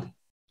have God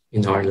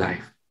in our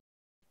life.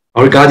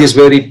 Our God is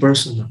very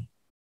personal.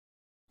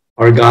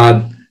 Our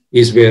God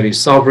is very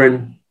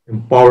sovereign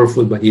and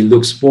powerful, but he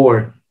looks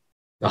for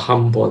the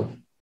humble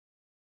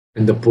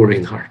and the poor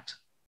in heart.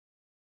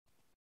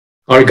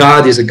 Our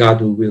God is a God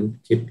who will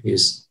keep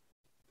his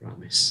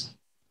promise.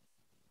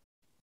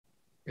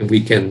 And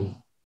we can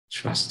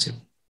trust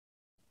him.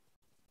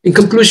 In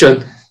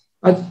conclusion,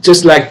 I'd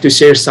just like to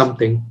share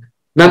something,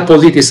 not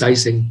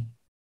politicizing,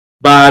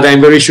 but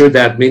I'm very sure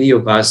that many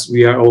of us,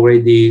 we are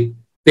already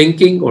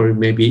thinking or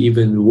maybe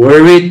even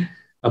worried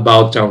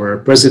about our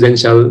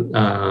presidential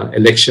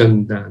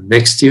election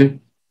next year.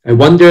 I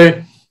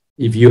wonder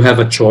if you have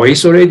a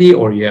choice already,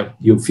 or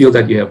you feel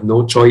that you have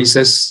no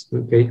choices,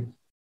 okay?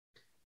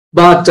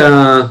 But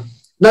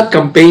not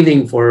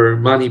campaigning for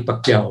Manny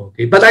Pacquiao,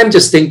 okay? But I'm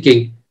just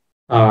thinking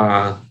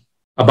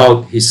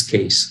about his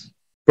case.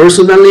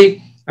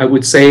 Personally, I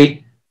would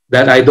say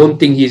that I don't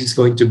think he's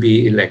going to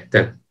be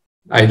elected.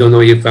 I don't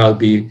know if I'll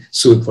be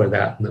sued for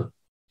that, no.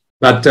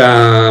 But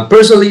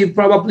personally,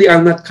 probably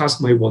I'll not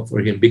cast my vote for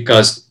him,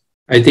 because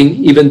I think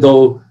even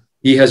though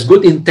he has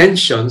good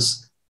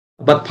intentions,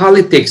 but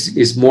politics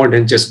is more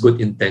than just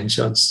good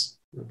intentions,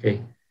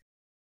 okay?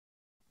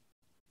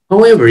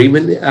 However,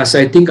 even as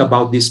I think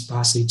about this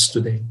passage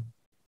today,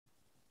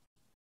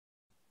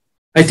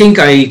 I think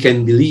I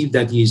can believe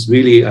that he's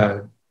really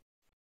a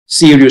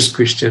serious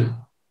Christian,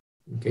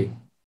 okay?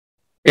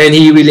 And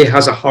he really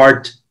has a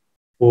heart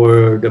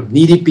for the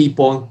needy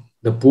people,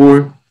 the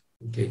poor,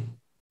 okay?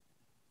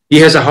 He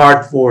has a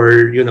heart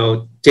for,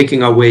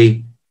 taking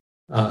away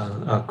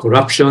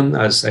corruption,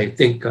 as I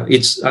think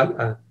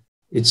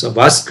it's of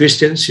us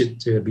Christians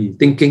should be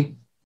thinking,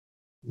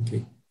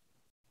 okay?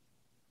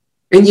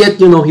 And yet,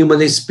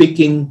 humanly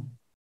speaking,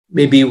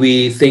 maybe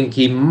we think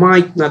he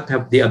might not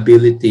have the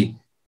ability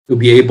to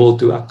be able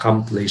to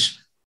accomplish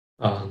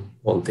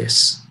all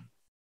this.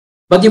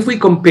 But if we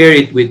compare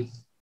it with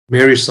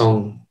Mary's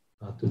song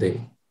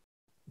today,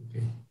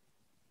 okay,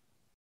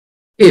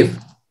 if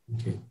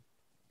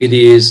it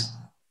is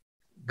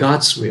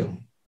God's will,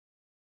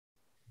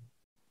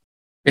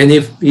 and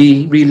if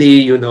he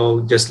really,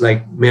 just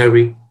like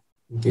Mary,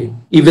 okay,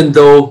 even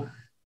though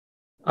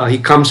he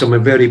comes from a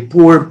very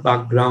poor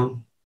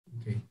background,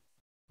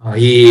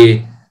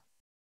 okay,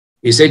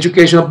 his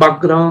educational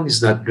background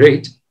is not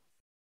great,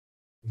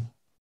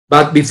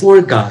 but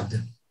before God,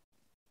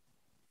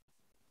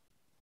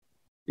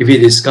 if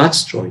it is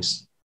God's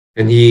choice,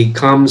 and he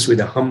comes with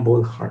a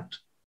humble heart,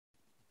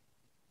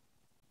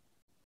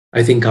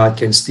 I think God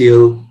can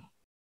still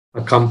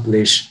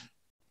accomplish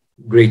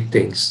great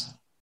things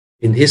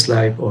in his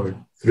life or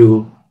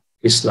through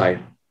his life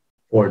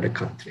for the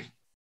country.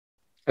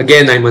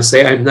 Again, I must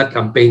say, I'm not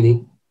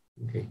campaigning.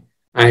 Okay,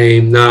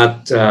 I'm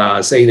not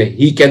saying that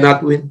he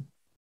cannot win.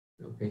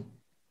 Okay,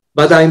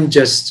 but I'm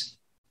just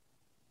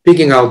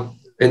picking out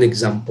an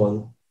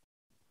example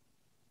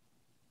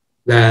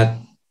that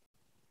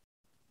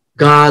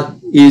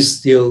God is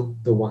still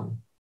the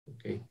one,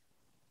 okay,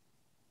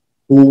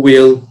 who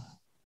will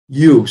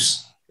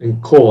use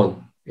and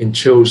call and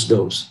chose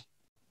those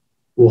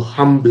who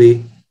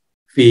humbly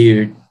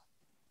feared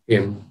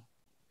him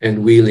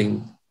and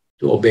willing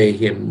to obey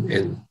him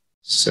and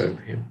serve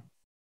him.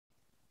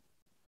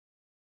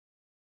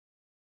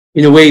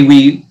 In a way,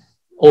 we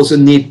also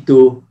need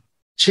to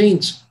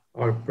change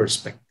our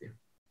perspective.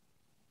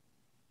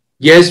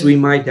 Yes, we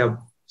might have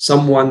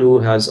someone who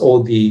has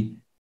all the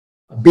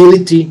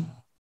ability,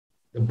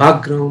 the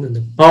background, and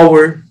the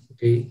power,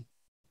 okay?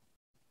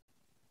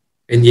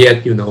 And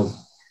yet,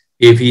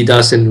 if he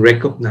doesn't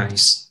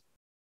recognize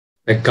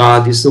that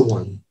God is the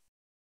one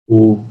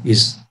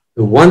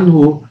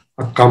who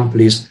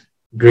accomplished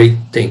great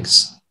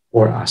things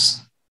for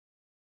us.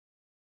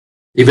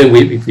 Even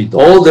with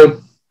all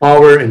the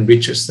power and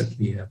riches that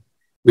we have,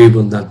 we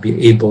will not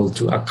be able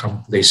to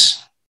accomplish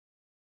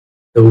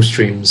those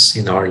dreams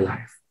in our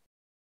life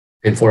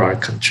and for our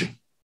country.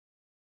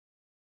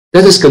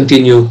 Let us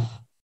continue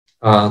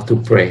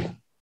to pray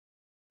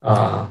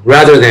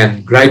rather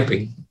than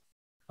griping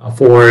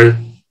for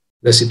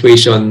the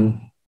situation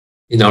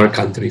in our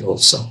country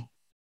also.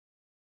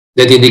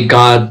 That indeed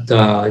God,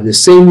 in the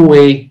same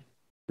way,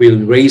 will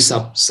raise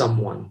up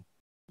someone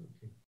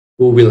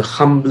who will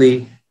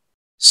humbly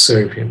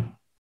serve Him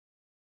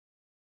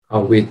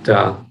with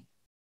a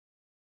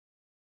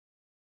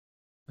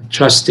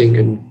trusting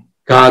and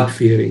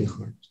God-fearing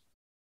heart,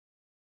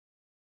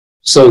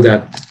 so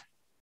that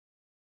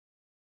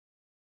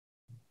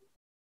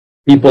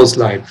people's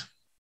lives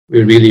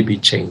will really be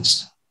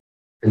changed.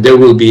 And there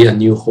will be a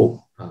new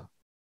hope,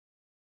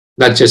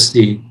 not just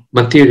the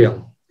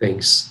material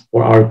things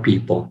for our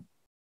people,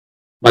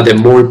 but the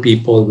more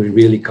people will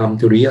really come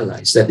to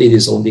realize that it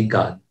is only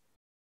God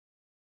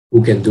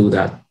who can do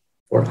that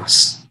for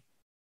us.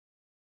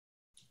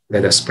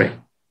 Let us pray.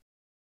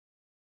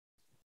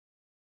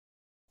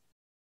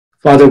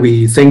 Father,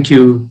 we thank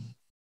you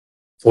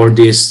for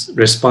this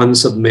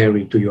response of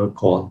Mary to your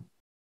call,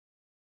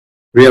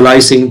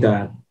 realizing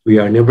that we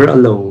are never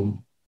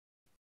alone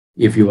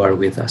if you are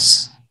with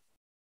us.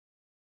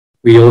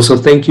 We also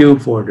thank you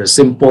for the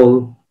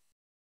simple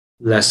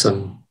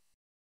lesson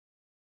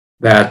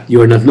that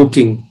you are not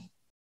looking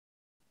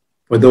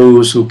for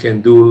those who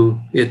can do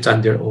it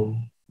on their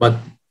own, but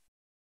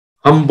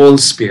humble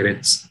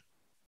spirits,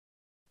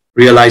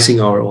 realizing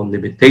our own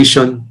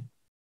limitation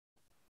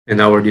and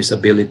our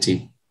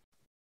disability.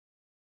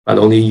 But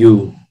only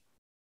you,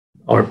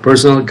 our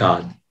personal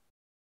God,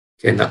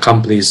 can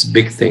accomplish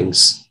big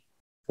things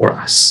for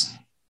us,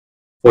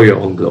 for your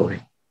own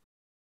glory.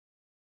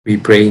 We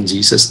pray in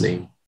Jesus'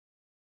 name.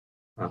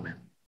 Amen.